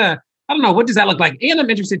it? What are the, I don't know, what does that look like? And I'm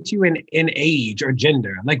interested too in age or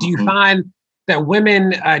gender. Like, do you find that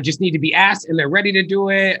women just need to be asked and they're ready to do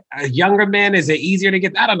it? Younger men, is it easier to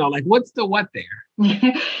get? I don't know. Like, what's the what there?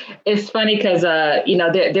 It's funny because,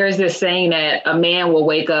 there's this saying that a man will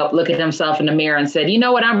wake up, look at himself in the mirror and said, you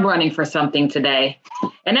know what, I'm running for something today.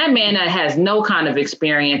 And that man that has no kind of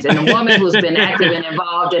experience, and a woman who's been active and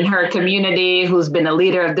involved in her community, who's been a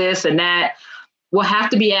leader of this and that, will have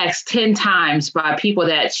to be asked 10 times by people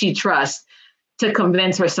that she trusts to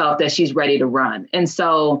convince herself that she's ready to run. And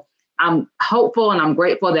so I'm hopeful and I'm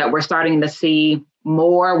grateful that we're starting to see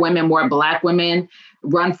more women, more Black women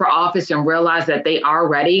run for office and realize that they are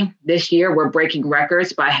ready. This year, we're breaking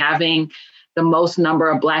records by having the most number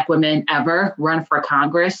of Black women ever run for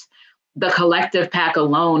Congress. The collective PAC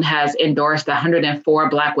alone has endorsed 104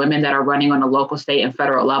 Black women that are running on a local, state, and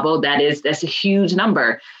federal level. That's a huge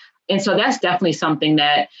number. And so that's definitely something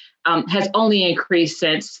that has only increased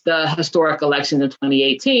since the historic elections in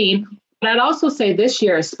 2018. But I'd also say this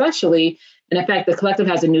year, especially, and in fact, the collective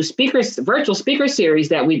has a new virtual speaker series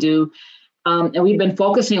that we do. And we've been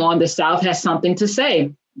focusing on the South has something to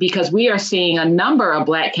say, because we are seeing a number of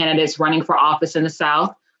Black candidates running for office in the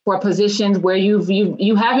South for positions where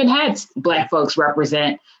you haven't had Black folks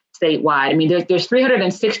represent statewide. I mean, there's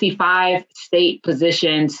 365 state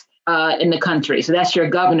positions in the country. So that's your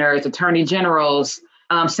governors, attorney generals,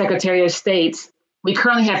 secretary of states. We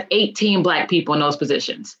currently have 18 Black people in those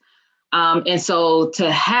positions. And so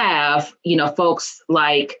to have, folks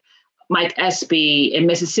like Mike Espy in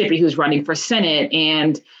Mississippi, who's running for Senate,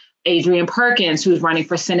 and Adrian Perkins, who's running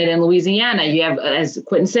for Senate in Louisiana. You have, as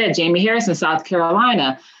Quentin said, Jamie Harris in South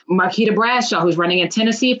Carolina, Marquita Bradshaw, who's running in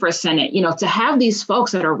Tennessee for Senate. To have these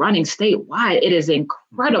folks that are running statewide, it is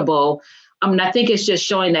incredible. I think it's just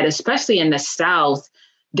showing that, especially in the South,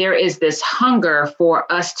 there is this hunger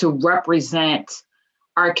for us to represent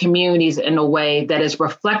our communities in a way that is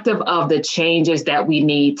reflective of the changes that we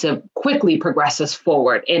need to quickly progress us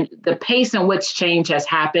forward. And the pace in which change has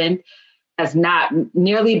happened has not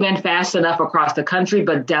nearly been fast enough across the country,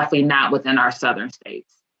 but definitely not within our southern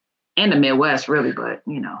states and the Midwest, really, but,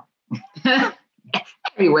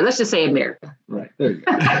 everywhere. Let's just say America. Right. There you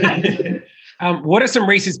go. What are some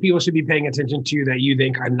races people should be paying attention to that you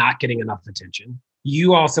think are not getting enough attention?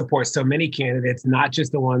 You all support so many candidates, not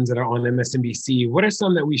just the ones that are on MSNBC. What are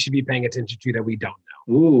some that we should be paying attention to that we don't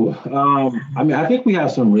know? I think we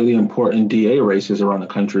have some really important DA races around the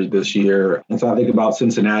country this year. And so I think about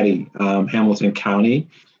Cincinnati, Hamilton County.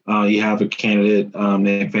 You have a candidate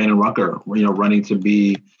named Vannon Rucker, running to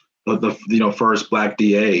be the first Black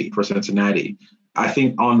DA for Cincinnati. I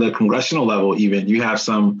think on the congressional level, even, you have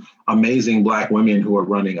some amazing Black women who are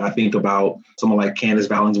running. I think about someone like Candace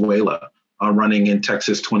Valenzuela, running in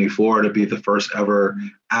Texas 24 to be the first ever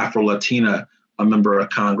Afro-Latina member of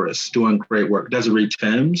Congress, doing great work. Desiree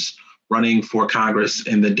Timms, running for Congress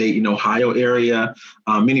in the Dayton, Ohio area.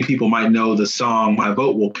 Many people might know the song My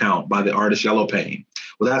Vote Will Count by the artist Yellow Pain.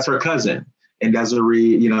 Well, that's her cousin. And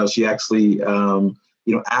Desiree, she actually,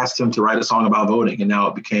 asked him to write a song about voting. And now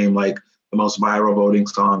it became like the most viral voting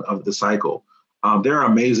song of the cycle. There are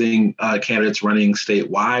amazing candidates running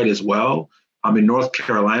statewide as well. In North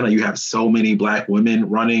Carolina, you have so many Black women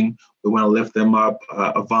running. We want to lift them up.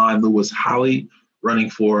 Yvonne Lewis-Holley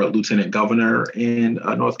running for lieutenant governor in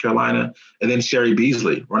North Carolina, and then Sherry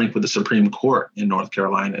Beasley running for the Supreme Court in North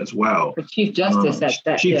Carolina as well. For Chief Justice at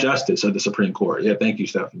that. Chief Justice of the Supreme Court. Yeah, thank you,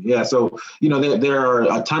 Stephanie. Yeah, so, there are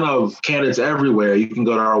a ton of candidates everywhere. You can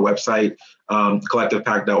go to our website,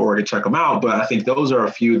 collectivepac.org, and check them out. But I think those are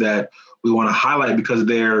a few that we want to highlight because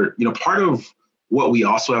they're, part of what we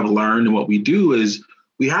also have learned and what we do is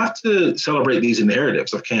we have to celebrate these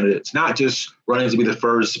narratives of candidates, not just running to be the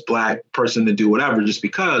first Black person to do whatever just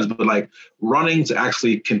because, but like running to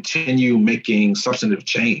actually continue making substantive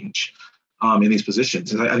change in these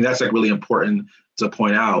positions. And I think that's like really important to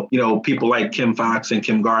point out. People like Kim Foxx and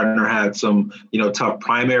Kim Gardner had some, tough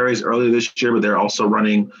primaries earlier this year, but they're also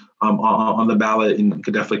running on the ballot and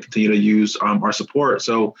could definitely continue to use our support.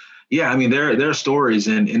 So, yeah, I mean, there are stories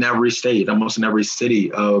in every state, almost in every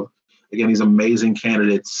city of, again, these amazing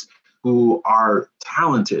candidates who are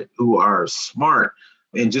talented, who are smart,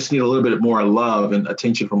 and just need a little bit more love and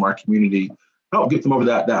attention from our community. Help get them over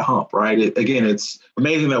that hump, right? It's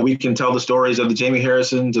amazing that we can tell the stories of the Jamie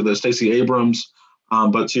Harrisons or the Stacey Abrams,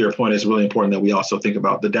 but to your point, it's really important that we also think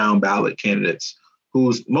about the down ballot candidates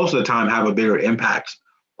who most of the time have a bigger impact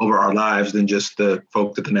over our lives than just the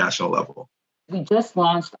folks at the national level. We just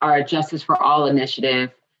launched our Justice for All initiative,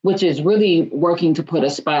 which is really working to put a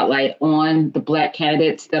spotlight on the Black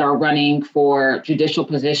candidates that are running for judicial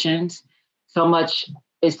positions. So much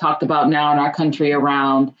is talked about now in our country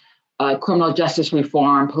around criminal justice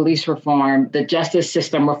reform, police reform, the justice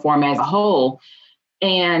system reform as a whole.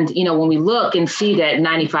 And, when we look and see that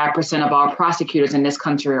 95% of our prosecutors in this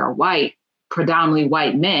country are white, predominantly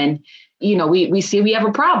white men, we see we have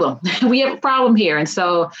a problem. We have a problem here. And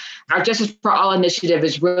so our Justice for All initiative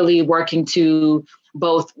is really working to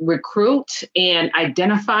both recruit and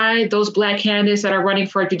identify those Black candidates that are running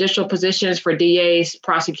for judicial positions, for DAs,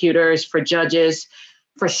 prosecutors, for judges,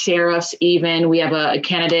 for sheriffs even. We have a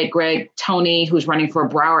candidate, Greg Toney, who's running for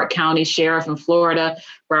Broward County Sheriff in Florida.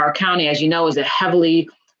 Broward County, as you know, is a heavily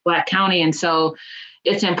Black county. And so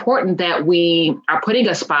it's important that we are putting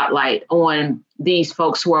a spotlight on these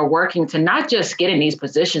folks who are working to not just get in these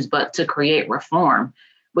positions, but to create reform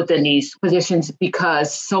within these positions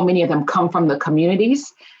because so many of them come from the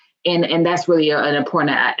communities. And that's really an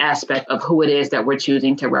important aspect of who it is that we're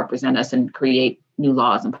choosing to represent us and create new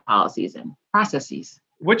laws and policies and processes.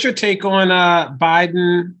 What's your take on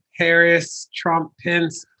Biden, Harris, Trump,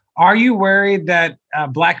 Pence? Are you worried that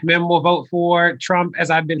Black men will vote for Trump, as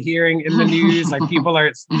I've been hearing in the news? Like people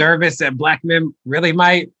are nervous that Black men really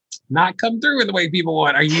might not come through in the way people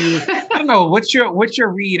want. Are you, I don't know, what's your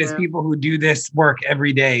read as people who do this work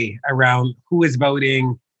every day around who is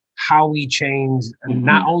voting, how we change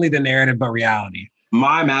not only the narrative, but reality?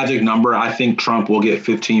 My magic number, I think Trump will get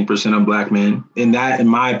 15% of Black men. And that, in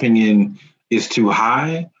my opinion, is too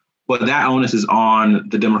high. But that onus is on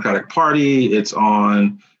the Democratic Party. It's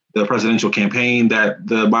on the presidential campaign that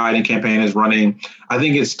the Biden campaign is running. I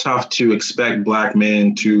think it's tough to expect Black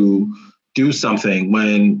men to do something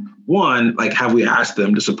when, one, like, have we asked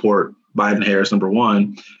them to support Biden Harris, number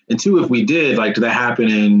one? And two, if we did, like, did that happen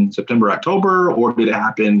in September, October, or did it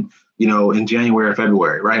happen, in January or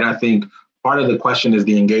February, right? I think part of the question is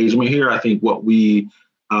the engagement here. I think what we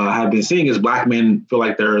have been seeing is Black men feel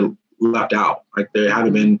like they're left out, like they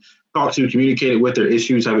haven't been talked to, communicated with, their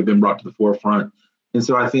issues haven't been brought to the forefront. And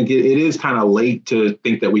so I think it is kind of late to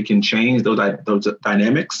think that we can change those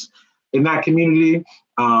dynamics in that community.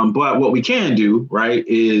 But what we can do, right,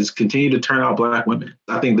 is continue to turn out Black women.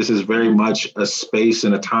 I think this is very much a space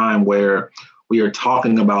and a time where we are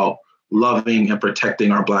talking about loving and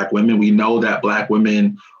protecting our Black women. We know that Black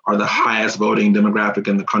women are the highest voting demographic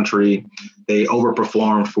in the country. They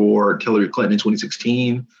overperformed for Hillary Clinton in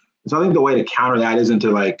 2016. And so I think the way to counter that isn't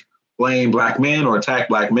to like blame Black men or attack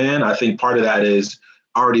Black men. I think part of that is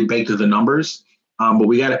already baked into the numbers, but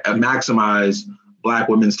we got to maximize Black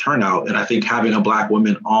women's turnout. And I think having a Black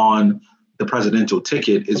woman on the presidential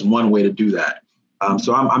ticket is one way to do that.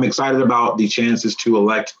 So I'm excited about the chances to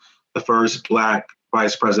elect the first Black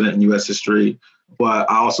vice president in U.S. history. But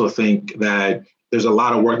I also think that there's a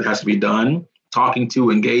lot of work that has to be done, talking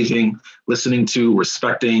to, engaging, listening to,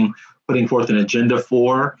 respecting, putting forth an agenda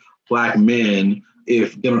for Black men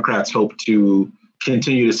if Democrats hope to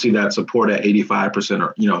continue to see that support at 85%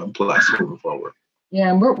 or, plus moving forward. Yeah,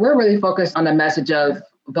 and we're really focused on the message of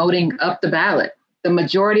voting up the ballot. The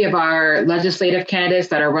majority of our legislative candidates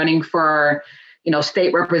that are running for,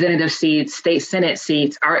 state representative seats, state Senate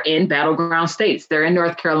seats are in battleground states. They're in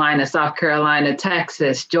North Carolina, South Carolina,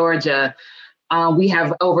 Texas, Georgia. We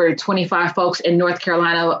have over 25 folks in North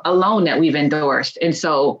Carolina alone that we've endorsed. And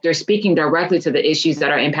so they're speaking directly to the issues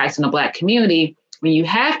that are impacting the Black community. When you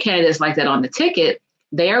have candidates like that on the ticket,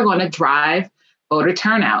 they are going to drive voter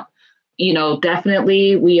turnout.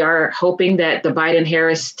 Definitely we are hoping that the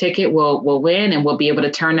Biden-Harris ticket will win and we'll be able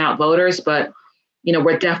to turn out voters. But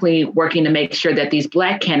we're definitely working to make sure that these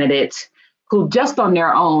Black candidates who just on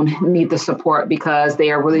their own need the support because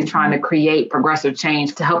they are really trying to create progressive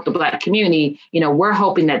change to help the Black community, we're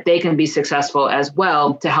hoping that they can be successful as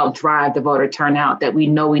well to help drive the voter turnout that we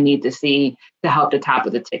know we need to see to help the top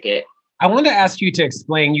of the ticket. I wanted to ask you to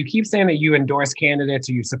explain, you keep saying that you endorse candidates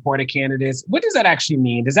or you supported candidates. What does that actually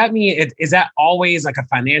mean? Does that mean, is that always like a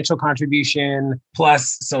financial contribution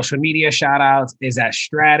plus social media shout outs? Is that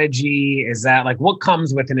strategy? Is that like, what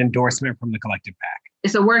comes with an endorsement from the Collective PAC?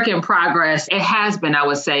 It's a work in progress. It has been, I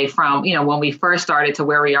would say, from, when we first started to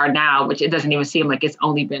where we are now, which it doesn't even seem like it's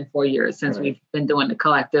only been 4 years since we've been doing the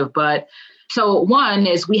Collective. But so one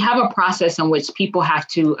is we have a process in which people have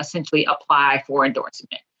to essentially apply for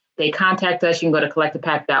endorsement. They contact us. You can go to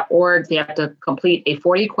collectivepac.org. They have to complete a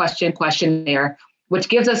 40-question questionnaire, which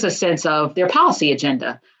gives us a sense of their policy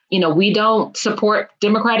agenda. We don't support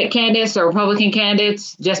Democratic candidates or Republican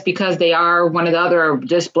candidates just because they are one or the other, or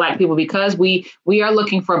just Black people, because we are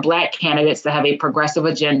looking for Black candidates that have a progressive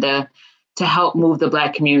agenda to help move the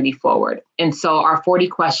Black community forward. And so our 40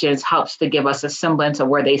 questions helps to give us a semblance of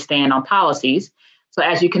where they stand on policies. So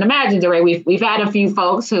as you can imagine, DeRay, we've had a few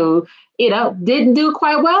folks who didn't do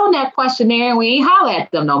quite well in that questionnaire, and we ain't holler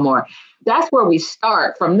at them no more. That's where we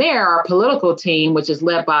start. From there, our political team, which is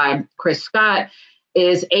led by Chris Scott,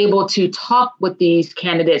 is able to talk with these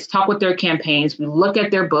candidates, talk with their campaigns. We look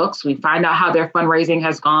at their books. We find out how their fundraising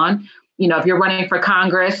has gone. If you're running for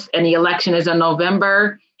Congress and the election is in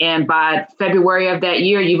November, and by February of that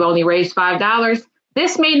year, you've only raised $5,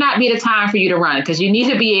 this may not be the time for you to run because you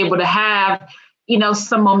need to be able to have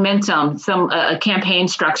some momentum, a campaign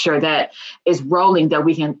structure that is rolling that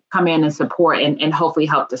we can come in and support and hopefully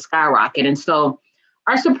help to skyrocket. And so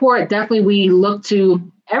our support, definitely we look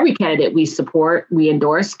to every candidate we support, we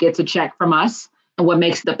endorse, gets a check from us. And what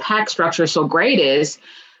makes the PAC structure so great is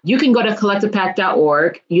you can go to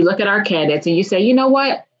collectivepac.org, you look at our candidates and you say, you know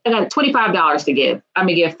what, I got $25 to give. I'm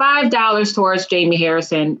going to give $5 towards Jamie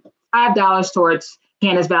Harrison, $5 towards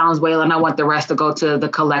Candace Valenzuela, and I want the rest to go to the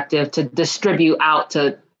Collective to distribute out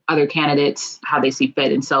to other candidates how they see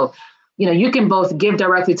fit. And so, you can both give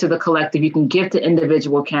directly to the Collective, you can give to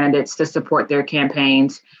individual candidates to support their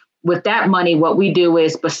campaigns. With that money, what we do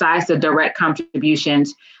is, besides the direct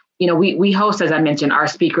contributions, we host, as I mentioned, our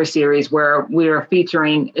speaker series where we're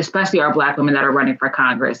featuring, especially our Black women that are running for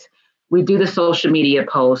Congress. We do the social media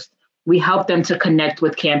posts. We help them to connect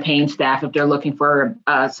with campaign staff if they're looking for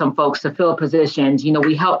some folks to fill positions.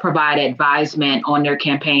 We help provide advisement on their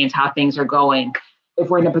campaigns, how things are going. If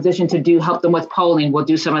we're in a position to help them with polling, we'll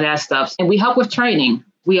do some of that stuff. And we help with training.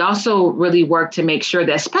 We also really work to make sure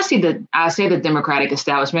that, especially the Democratic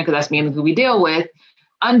establishment, because that's mainly who we deal with,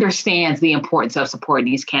 understands the importance of supporting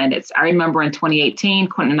these candidates. I remember in 2018,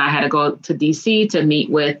 Quentin and I had to go to DC to meet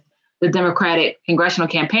with the Democratic Congressional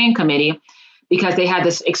Campaign Committee, because they had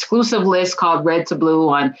this exclusive list called Red to Blue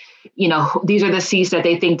on, these are the seats that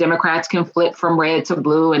they think Democrats can flip from red to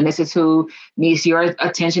blue. And this is who needs your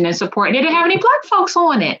attention and support. And they didn't have any Black folks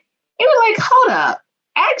on it. They were like, hold up.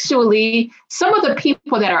 Actually, some of the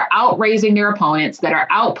people that are outraising their opponents, that are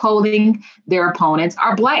outpolling their opponents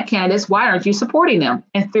are Black candidates. Why aren't you supporting them?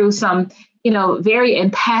 And through some, very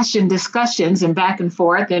impassioned discussions and back and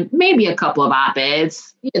forth, and maybe a couple of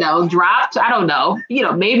op-eds, dropped, I don't know,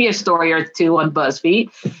 maybe a story or two on BuzzFeed,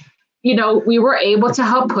 we were able to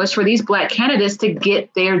help push for these Black candidates to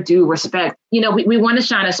get their due respect. We want to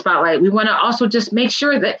shine a spotlight. We want to also just make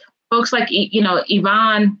sure that folks like,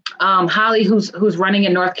 Yvonne Holly, who's running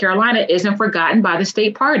in North Carolina, isn't forgotten by the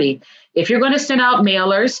state party. If you're going to send out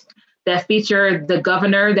mailers that feature the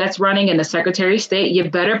governor that's running and the secretary of state, you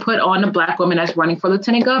better put on the Black woman that's running for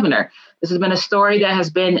lieutenant governor. This has been a story that has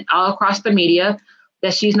been all across the media,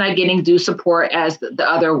 that she's not getting due support as the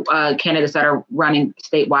other candidates that are running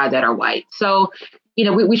statewide that are white. So,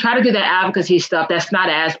 we try to do that advocacy stuff that's not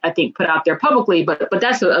as, I think, put out there publicly, but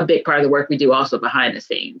that's a big part of the work we do also behind the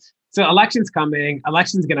scenes. So election's coming,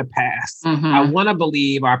 election's going to pass. Mm-hmm. I want to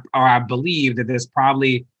believe, or I believe that there's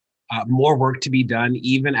probably more work to be done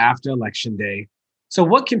even after Election Day. So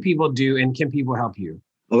what can people do, and can people help you?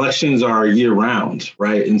 Elections are year round,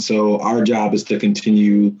 right? And so our job is to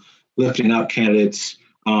continue lifting up candidates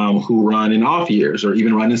who run in off years or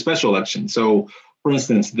even run in special elections. So, for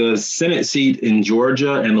instance, the Senate seat in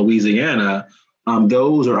Georgia and Louisiana,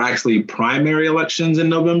 those are actually primary elections in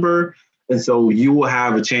November. And so you will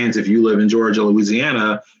have a chance, if you live in Georgia,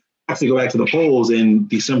 Louisiana, actually go back to the polls in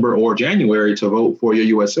December or January to vote for your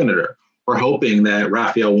U.S. Senator. We're hoping that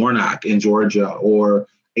Raphael Warnock in Georgia or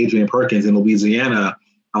Adrian Perkins in Louisiana,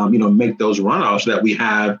 make those runoffs so that we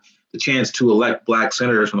have the chance to elect Black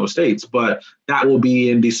senators from those states. But that will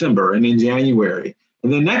be in December and in January.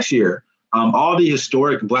 And then next year, all the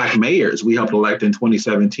historic Black mayors we helped elect in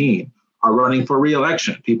 2017 are running for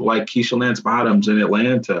re-election. People like Keisha Lance Bottoms in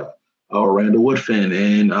Atlanta, or Randall Woodfin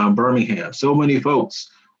in Birmingham. So many folks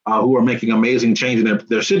who are making amazing change in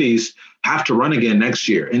their cities have to run again next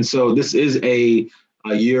year. And so this is a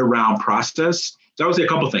year-round process. So I would say a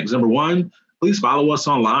couple of things. Number one, please follow us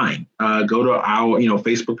online. Go to our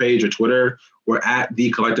Facebook page or Twitter. We're at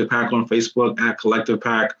The Collective PAC on Facebook, at Collective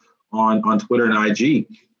PAC on Twitter and IG.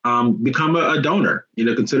 Become a donor.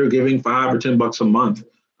 Consider giving $5 or $10 a month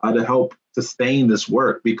to help sustain this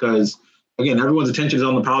work, because again, everyone's attention is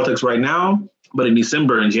on the politics right now, but in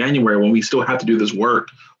December and January, when we still have to do this work,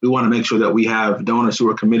 we want to make sure that we have donors who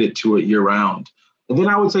are committed to it year round. And then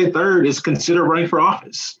I would say third is consider running for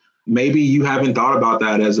office. Maybe you haven't thought about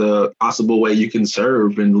that as a possible way you can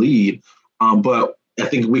serve and lead. But I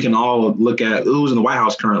think we can all look at who's in the White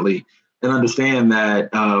House currently and understand that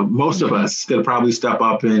most of us could probably step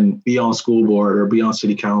up and be on school board or be on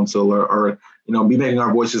city council or be making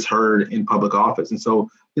our voices heard in public office. And so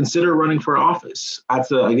consider running for office. That's,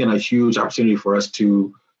 again, a huge opportunity for us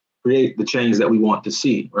to create the change that we want to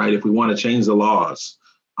see, right? If we want to change the laws,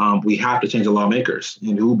 we have to change the lawmakers.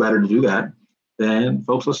 And who better to do that than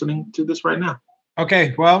folks listening to this right now?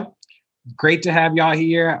 Okay, well, great to have y'all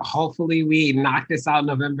here. Hopefully we knock this out in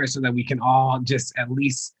November so that we can all just we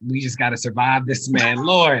just got to survive this, man,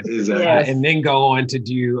 Lord. Exactly. And then go on to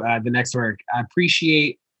do the next work. I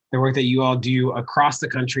appreciate the work that you all do across the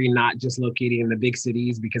country, not just located in the big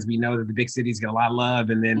cities, because we know that the big cities get a lot of love.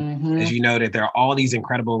 And then, as you noted, there are all these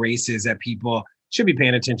incredible races that people should be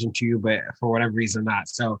paying attention to, but for whatever reason not.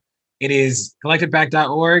 So it is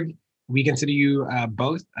collectivepac.org. We consider you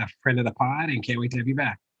both a friend of the pod and can't wait to have you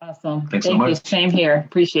back. Awesome. Thanks Thank so you. much. Same here.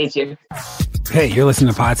 Appreciate you. Hey, you're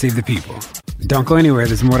listening to Pod Save the People. Don't go anywhere.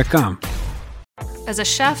 There's more to come. As a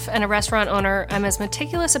chef and a restaurant owner, I'm as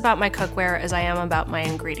meticulous about my cookware as I am about my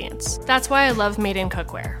ingredients. That's why I love Made in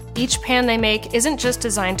Cookware. Each pan they make isn't just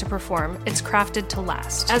designed to perform, it's crafted to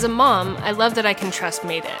last. As a mom, I love that I can trust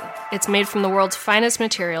Made in. It's made from the world's finest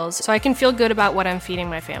materials, so I can feel good about what I'm feeding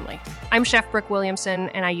my family. I'm Chef Brooke Williamson,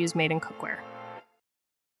 and I use Made in Cookware.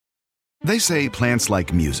 They say plants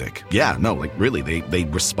like music. Yeah, no, like really, they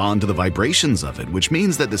respond to the vibrations of it, which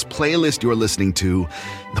means that this playlist you're listening to,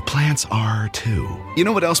 the plants are too. You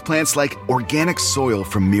know what else plants like? Organic soil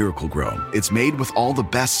from Miracle-Gro. It's made with all the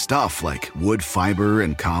best stuff like wood fiber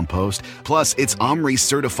and compost. Plus, it's OMRI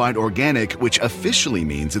certified organic, which officially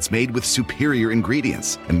means it's made with superior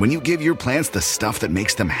ingredients. And when you give your plants the stuff that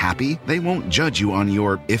makes them happy, they won't judge you on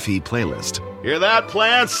your iffy playlist. Hear that,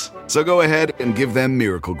 plants? So go ahead and give them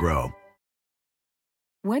Miracle-Gro.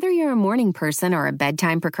 Whether you're a morning person or a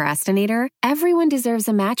bedtime procrastinator, everyone deserves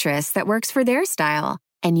a mattress that works for their style.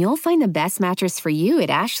 And you'll find the best mattress for you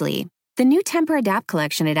at Ashley. The new Temper-Adapt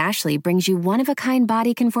collection at Ashley brings you one-of-a-kind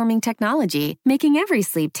body-conforming technology, making every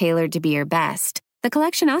sleep tailored to be your best. The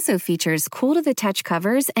collection also features cool-to-the-touch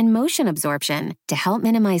covers and motion absorption to help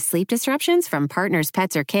minimize sleep disruptions from partners,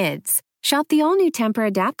 pets, or kids. Shop the all-new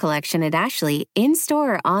Temper-Adapt collection at Ashley,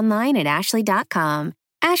 in-store or online at ashley.com.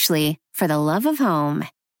 Ashley, for the love of home.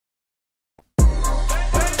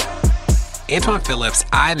 Antoine Phillips,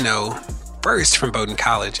 I know first from Bowdoin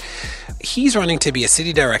College. He's running to be a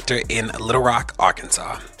city director in Little Rock,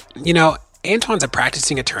 Arkansas. You know, Antoine's a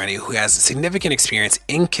practicing attorney who has significant experience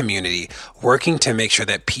in community, working to make sure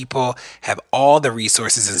that people have all the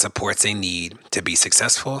resources and supports they need to be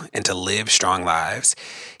successful and to live strong lives.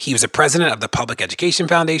 He was a president of the Public Education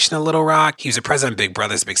Foundation of Little Rock. He was a president of Big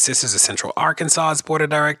Brothers Big Sisters of Central Arkansas's board of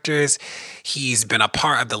directors. He's been a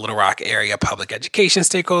part of the Little Rock area public education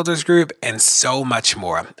stakeholders group and so much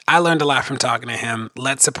more. I learned a lot from talking to him.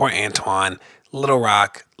 Let's support Antoine. Little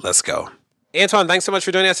Rock, let's go. Antoine, thanks so much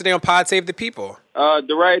for joining us today on Pod Save the People.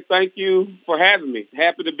 DeRay, thank you for having me.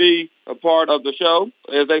 Happy to be a part of the show.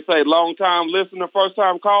 As they say, long-time listener,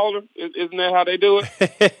 first-time caller. Isn't that how they do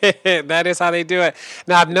it? That is how they do it.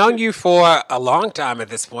 Now, I've known you for a long time at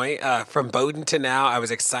this point. From Bowdoin to now, I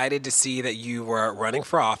was excited to see that you were running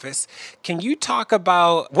for office. Can you talk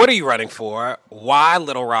about what are you running for? Why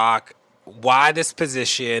Little Rock? Why this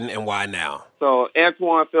position? And why now? So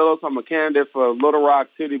Antoine Phillips, I'm a candidate for Little Rock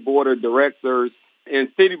City Board of Directors. And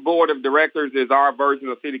City Board of Directors is our version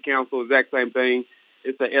of City Council, exact same thing.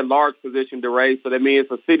 It's an at-large position to raise, so that means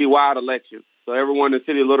it's a citywide election. So everyone in the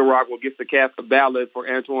city of Little Rock will get to cast a ballot for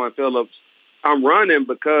Antoine Phillips. I'm running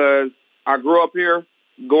because I grew up here,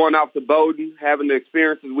 going off to Bowdoin, having the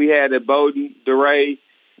experiences we had at Bowdoin, DeRay,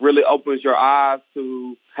 really opens your eyes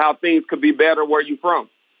to how things could be better where you're from.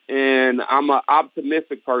 And I'm an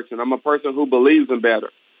optimistic person. I'm a person who believes in better.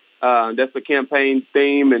 That's the campaign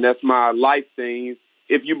theme, and that's my life theme.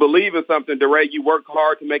 If you believe in something, DeRay, you work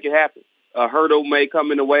hard to make it happen. A hurdle may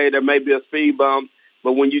come in the way. There may be a speed bump.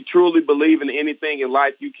 But when you truly believe in anything in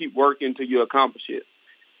life, you keep working till you accomplish it.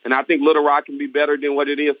 And I think Little Rock can be better than what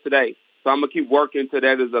it is today. So I'm going to keep working till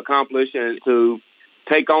that is accomplished. And to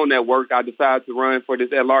take on that work, I decided to run for this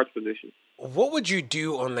at-large position. What would you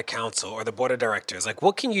do on the council or the board of directors? Like,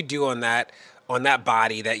 what can you do on that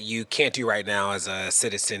body that you can't do right now as a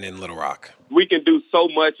citizen in Little Rock? We can do so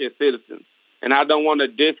much as citizens. And I don't want to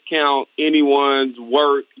discount anyone's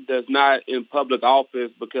work that's not in public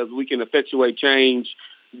office, because we can effectuate change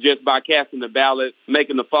just by casting the ballot,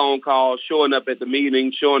 making the phone call, showing up at the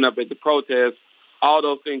meeting, showing up at the protest. All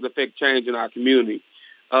those things affect change in our community.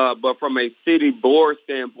 But from a city board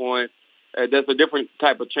standpoint, there's a different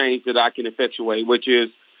type of change that I can effectuate, which is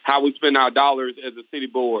how we spend our dollars as a city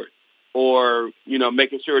board, or,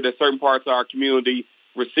 making sure that certain parts of our community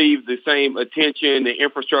receive the same attention and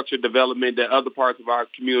infrastructure development that other parts of our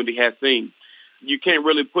community have seen. You can't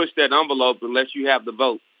really push that envelope unless you have the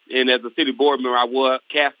vote. And as a city board member, I will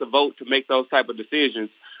cast a vote to make those type of decisions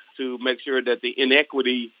to make sure that the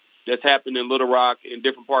inequity that's happened in Little Rock in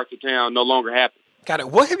different parts of town no longer happens. Got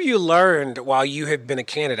it. What have you learned while you have been a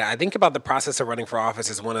candidate? I think about the process of running for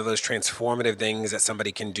office as one of those transformative things that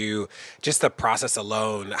somebody can do, just the process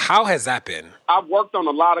alone. How has that been? I've worked on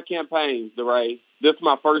a lot of campaigns, DeRay. This is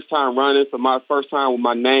my first time running, so my first time with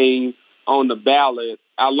my name on the ballot.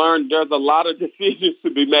 I learned there's a lot of decisions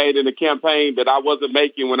to be made in a campaign that I wasn't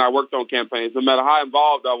making when I worked on campaigns. No matter how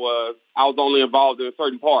involved I was only involved in a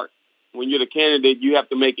certain part. When you're the candidate, you have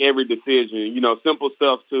to make every decision, simple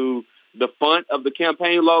stuff to the font of the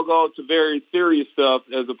campaign logo to very serious stuff,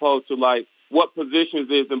 as opposed to like what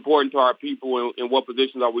positions is important to our people and what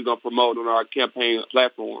positions are we going to promote on our campaign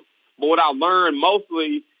platform. But what I learned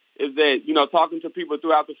mostly is that, talking to people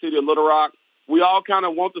throughout the city of Little Rock, we all kind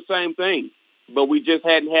of want the same thing, but we just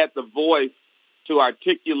hadn't had the voice to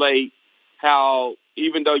articulate how,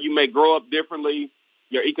 even though you may grow up differently,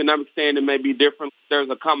 your economic standing may be different, there's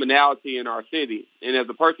a commonality in our city. And as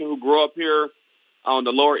a person who grew up here on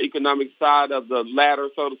the lower economic side of the ladder,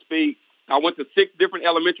 so to speak, I went to 6 different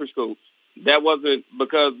elementary schools. That wasn't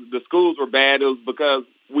because the schools were bad. It was because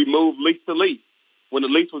we moved lease to lease. When the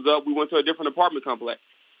lease was up, we went to a different apartment complex.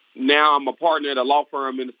 Now I'm a partner at a law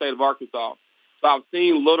firm in the state of Arkansas. So I've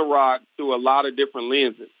seen Little Rock through a lot of different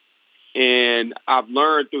lenses. And I've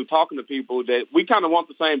learned through talking to people that we kind of want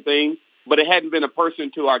the same thing, but it hadn't been a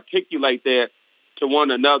person to articulate that to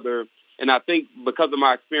one another. And I think because of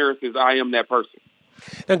my experiences, I am that person.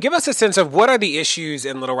 Now, give us a sense of what are the issues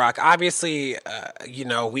in Little Rock. Obviously,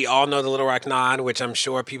 we all know the Little Rock Nine, which I'm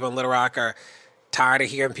sure people in Little Rock are tired of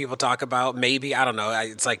hearing people talk about. Maybe, I don't know.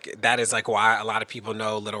 It's like that is like why a lot of people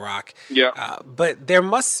know Little Rock. Yeah. But there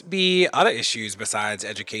must be other issues besides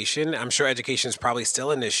education. I'm sure education is probably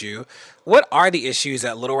still an issue. What are the issues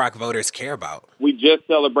that Little Rock voters care about? We just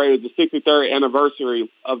celebrated the 63rd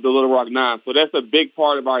anniversary of the Little Rock Nine. So that's a big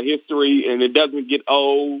part of our history, and it doesn't get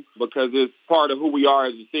old because it's part of who we are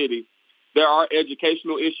as a city. There are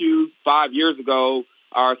educational issues. 5 years ago,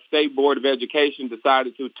 our state board of education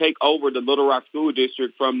decided to take over the Little Rock School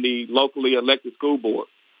District from the locally elected school board.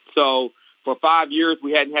 So for 5 years,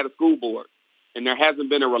 we hadn't had a school board, and there hasn't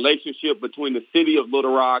been a relationship between the city of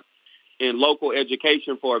Little Rock and local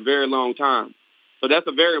education for a very long time. So that's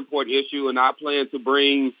a very important issue, and I plan to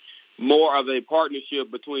bring more of a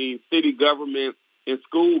partnership between city government and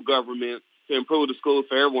school government to improve the schools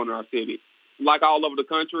for everyone in our city. Like all over the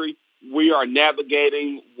country, we are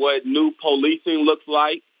navigating what new policing looks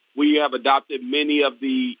like. We have adopted many of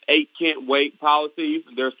the 8 can't wait policies.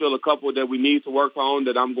 There's still a couple that we need to work on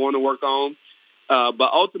that I'm going to work on.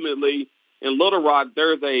 But ultimately, in Little Rock,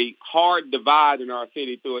 there's a hard divide in our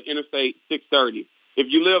city through an Interstate 630. If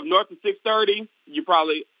you live north of 630, you're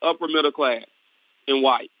probably upper middle class and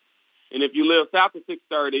white. And if you live south of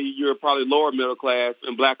 630, you're probably lower middle class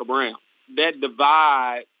and black or brown. That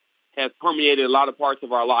divide has permeated a lot of parts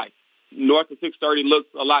of our life. North of 630 looks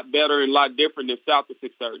a lot better and a lot different than south of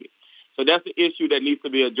 630. So that's the issue that needs to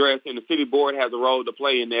be addressed, and the city board has a role to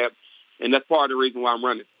play in that, and that's part of the reason why I'm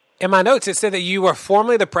running. In my notes, it said that you were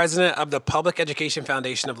formerly the president of the Public Education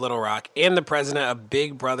Foundation of Little Rock and the president of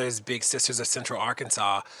Big Brothers Big Sisters of Central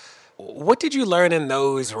Arkansas. What did you learn in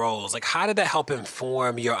those roles? Like, how did that help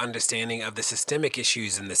inform your understanding of the systemic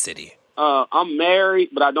issues in the city? I'm married,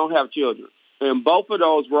 but I don't have children. And both of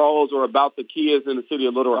those roles are about the kids in the city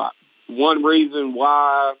of Little Rock. One reason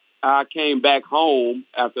why I came back home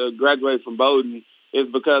after graduating from Bowdoin is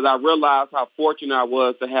because I realized how fortunate I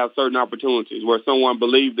was to have certain opportunities where someone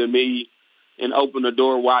believed in me and opened the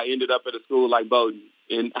door where I ended up at a school like Bowdoin,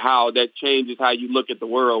 and how that changes how you look at the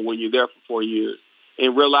world when you're there for 4 years,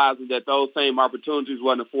 and realizing that those same opportunities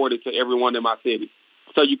wasn't afforded to everyone in my city.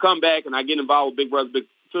 So you come back, and I get involved with Big Brothers Big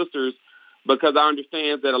Sisters because I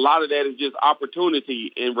understand that a lot of that is just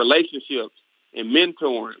opportunity and relationships and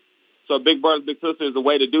mentoring. So Big Brothers Big Sisters is a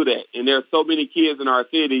way to do that. And there are so many kids in our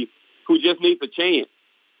city who just need the chance.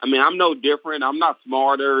 I mean, I'm no different. I'm not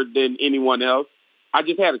smarter than anyone else. I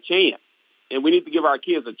just had a chance. And we need to give our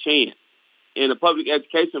kids a chance. And the Public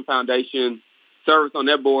Education Foundation service on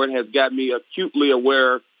that board has got me acutely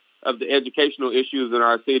aware of the educational issues in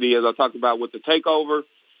our city, as I talked about with the takeover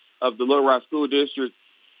of the Little Rock School District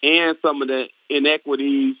and some of the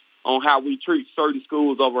inequities on how we treat certain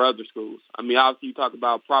schools over other schools. I mean, obviously you talk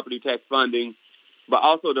about property tax funding, but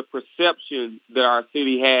also the perception that our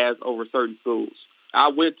city has over certain schools. I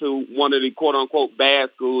went to one of the quote-unquote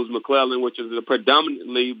bad schools, McClellan, which is a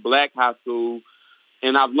predominantly black high school,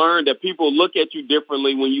 and I've learned that people look at you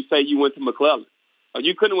differently when you say you went to McClellan. Or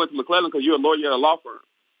you couldn't have went to McClellan because you're a lawyer at a law firm.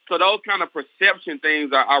 So those kind of perception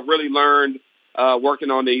things I really learned working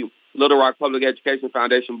on the Little Rock Public Education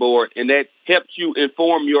Foundation Board, and that helps you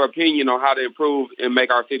inform your opinion on how to improve and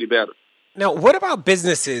make our city better. Now, what about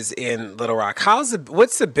businesses in Little Rock?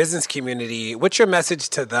 What's the business community? What's your message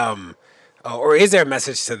to them? Or is there a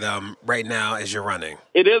message to them right now as you're running?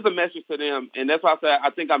 It is a message to them, and that's why I say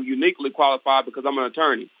I think I'm uniquely qualified because I'm an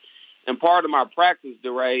attorney. And part of my practice,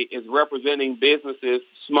 DeRay, is representing businesses,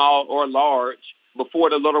 small or large, before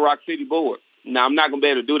the Little Rock City Board. Now, I'm not going to be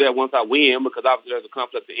able to do that once I win because obviously there's a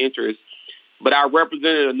conflict of interest, but I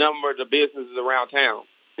represented a number of the businesses around town.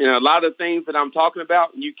 And a lot of things that I'm talking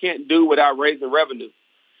about, you can't do without raising revenue.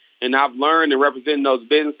 And I've learned in representing those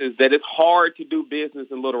businesses that it's hard to do business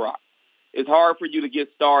in Little Rock. It's hard for you to get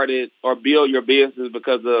started or build your business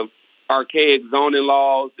because of archaic zoning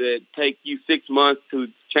laws that take you 6 months to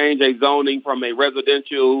change a zoning from a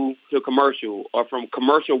residential to commercial, or from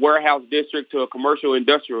commercial warehouse district to a commercial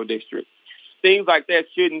industrial district. Things like that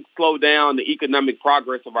shouldn't slow down the economic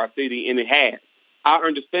progress of our city, and it has. I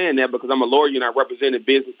understand that because I'm a lawyer and I represented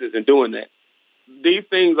businesses in doing that. These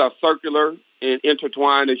things are circular and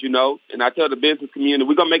intertwined, as you know, and I tell the business community,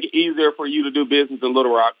 we're going to make it easier for you to do business in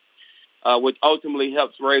Little Rock, which ultimately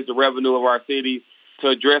helps raise the revenue of our city to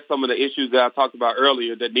address some of the issues that I talked about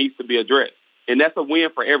earlier that needs to be addressed. And that's a win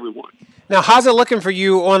for everyone. Now, how's it looking for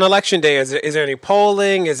you on election day? Is there any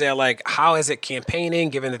polling? Is there how is it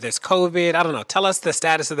campaigning given that there's COVID? I don't know. Tell us the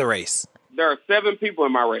status of the race. There are 7 people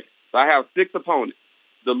in my race. So I have 6 opponents.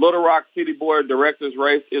 The Little Rock City Board of Directors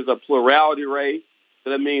race is a plurality race.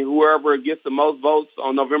 So that means whoever gets the most votes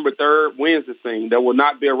on November 3rd wins this thing. There will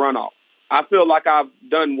not be a runoff. I feel like I've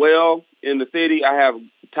done well in the city. I have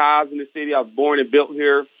ties in the city. I was born and built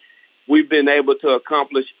here. We've been able to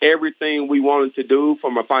accomplish everything we wanted to do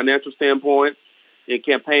from a financial standpoint in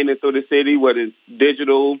campaigning through the city, whether it's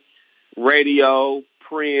digital, radio,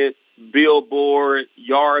 print, billboard,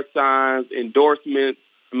 yard signs, endorsements.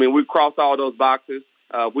 I mean, we've crossed all those boxes.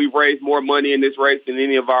 We've raised more money in this race than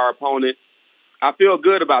any of our opponents. I feel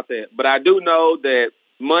good about that. But I do know that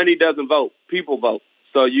money doesn't vote. People vote.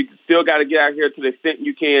 So you still got to get out here to the extent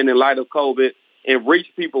you can in light of COVID and reach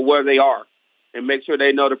people where they are and make sure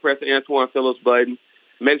they know to press the Antoine Phillips button.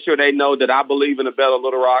 Make sure they know that I believe in the better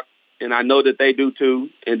Little Rock, and I know that they do too,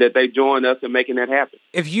 and that they join us in making that happen.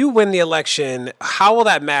 If you win the election, how will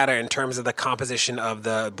that matter in terms of the composition of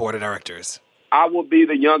the board of directors? I will be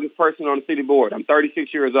the youngest person on the city board. I'm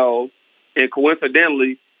 36 years old, and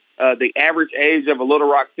coincidentally, the average age of a Little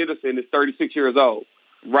Rock citizen is 36 years old.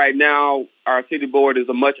 Right now, our city board is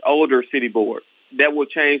a much older city board. That will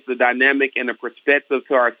change the dynamic and the perspective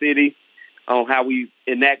to our city on how we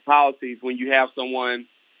enact policies when you have someone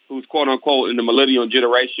who's quote-unquote in the millennial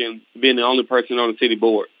generation being the only person on the city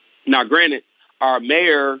board. Now, granted, our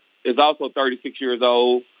mayor is also 36 years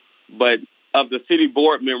old, but of the city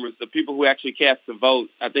board members, the people who actually cast the vote,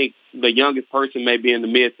 I think the youngest person may be in the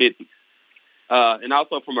mid-50s. And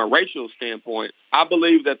also from a racial standpoint, I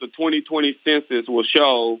believe that the 2020 census will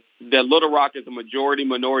show that Little Rock is a majority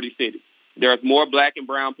minority city. There's more black and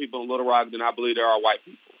brown people in Little Rock than I believe there are white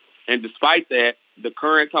people. And despite that, the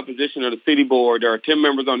current composition of the city board, there are 10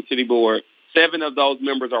 members on the city board. 7 of those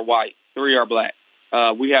members are white. 3 are black.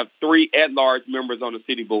 We have 3 at-large members on the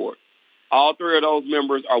city board. All 3 of those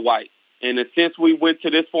members are white. And since we went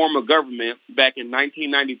to this form of government back in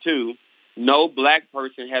 1992, no black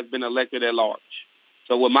person has been elected at large.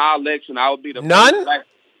 So with my election, I would be the first black.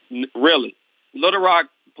 Really. Little Rock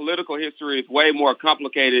political history is way more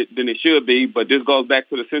complicated than it should be, but this goes back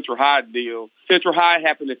to the Central High deal. Central High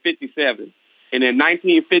happened in 1957. And in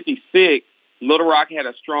 1956, Little Rock had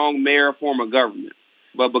a strong mayor form of government.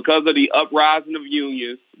 But because of the uprising of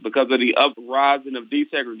unions, because of the uprising of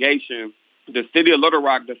desegregation, the city of Little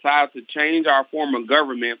Rock decided to change our form of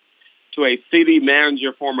government to a city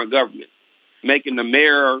manager form of government, making the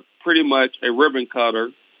mayor pretty much a ribbon cutter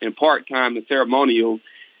and part-time and ceremonial,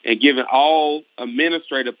 and giving all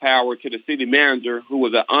administrative power to the city manager, who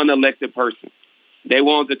was an unelected person. They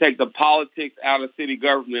wanted to take the politics out of city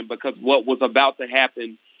government because what was about to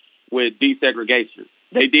happen with desegregation.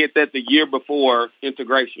 They did that the year before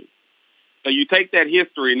integration. So you take that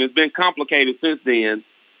history, and it's been complicated since then,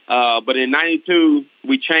 but in 92,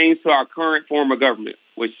 we changed to our current form of government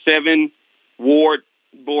with 7 ward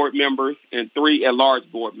board members and 3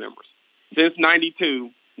 at-large board members. Since 92,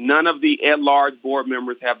 none of the at-large board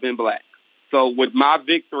members have been black. So with my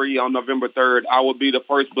victory on November 3rd, I will be the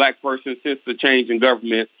first black person since the change in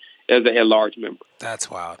government as an at-large member.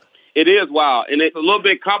 That's wild. It is wild, and it's a little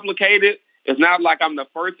bit complicated. It's not like I'm the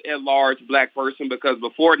first at-large black person, because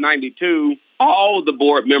before 92, all the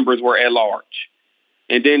board members were at-large.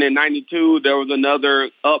 And then in 92, there was another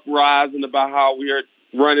uprising about how we are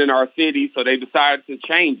running our city, so they decided to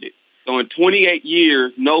change it. So in 28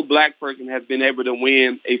 years, no black person has been able to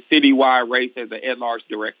win a citywide race as an at-large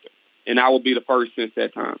director. And I will be the first since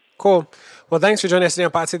that time. Cool. Well, thanks for joining us today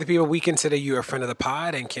on Pod Save the People. We consider you a friend of the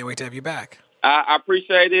pod and can't wait to have you back. I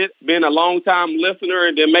appreciate it. Been a long-time listener,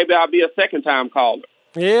 and then maybe I'll be a second-time caller.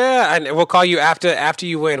 Yeah, and we'll call you after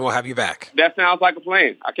you win. We'll have you back. That sounds like a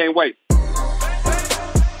plan. I can't wait.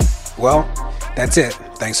 Well, that's it.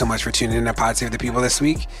 Thanks so much for tuning in to Pod Save the People this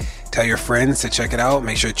week. Tell your friends to check it out.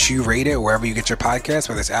 Make sure to rate it wherever you get your podcasts,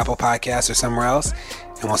 whether it's Apple Podcasts or somewhere else.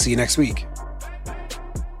 And we'll see you next week.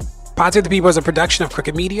 Pod Save the People is a production of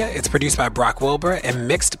Crooked Media. It's produced by Brock Wilbur and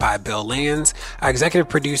mixed by Bill Lands. Our executive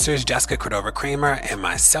producers, Jessica Cordova-Kramer and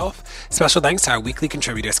myself. Special thanks to our weekly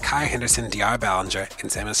contributors, Kai Henderson, DR Ballinger,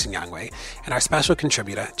 and Samuel Sinyangwe, and our special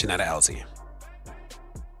contributor, Janetta Elzie.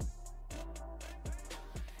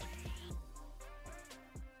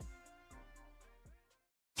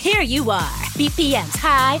 Here you are, BPMs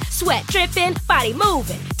high, sweat dripping, body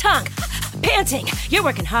moving, tongue panting. You're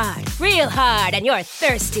working hard, real hard, and you're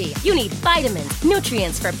thirsty. You need vitamins,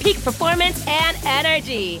 nutrients for peak performance and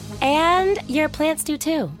energy. And your plants do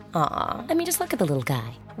too. Aw, I mean, just look at the little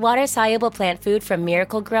guy. Water-soluble plant food from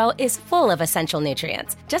Miracle-Gro is full of essential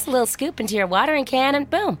nutrients. Just a little scoop into your watering can and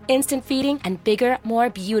boom, instant feeding and bigger, more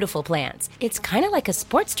beautiful plants. It's kind of like a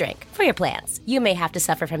sports drink for your plants. You may have to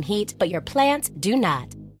suffer from heat, but your plants do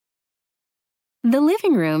not. The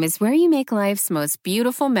living room is where you make life's most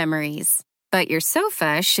beautiful memories. But your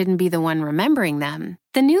sofa shouldn't be the one remembering them.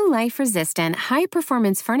 The new life-resistant,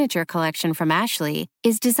 high-performance furniture collection from Ashley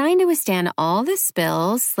is designed to withstand all the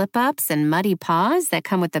spills, slip-ups, and muddy paws that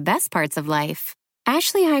come with the best parts of life.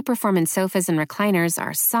 Ashley high-performance sofas and recliners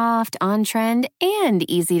are soft, on-trend, and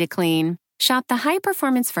easy to clean. Shop the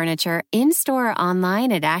high-performance furniture in-store or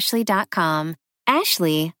online at ashley.com.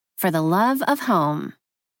 Ashley, for the love of home.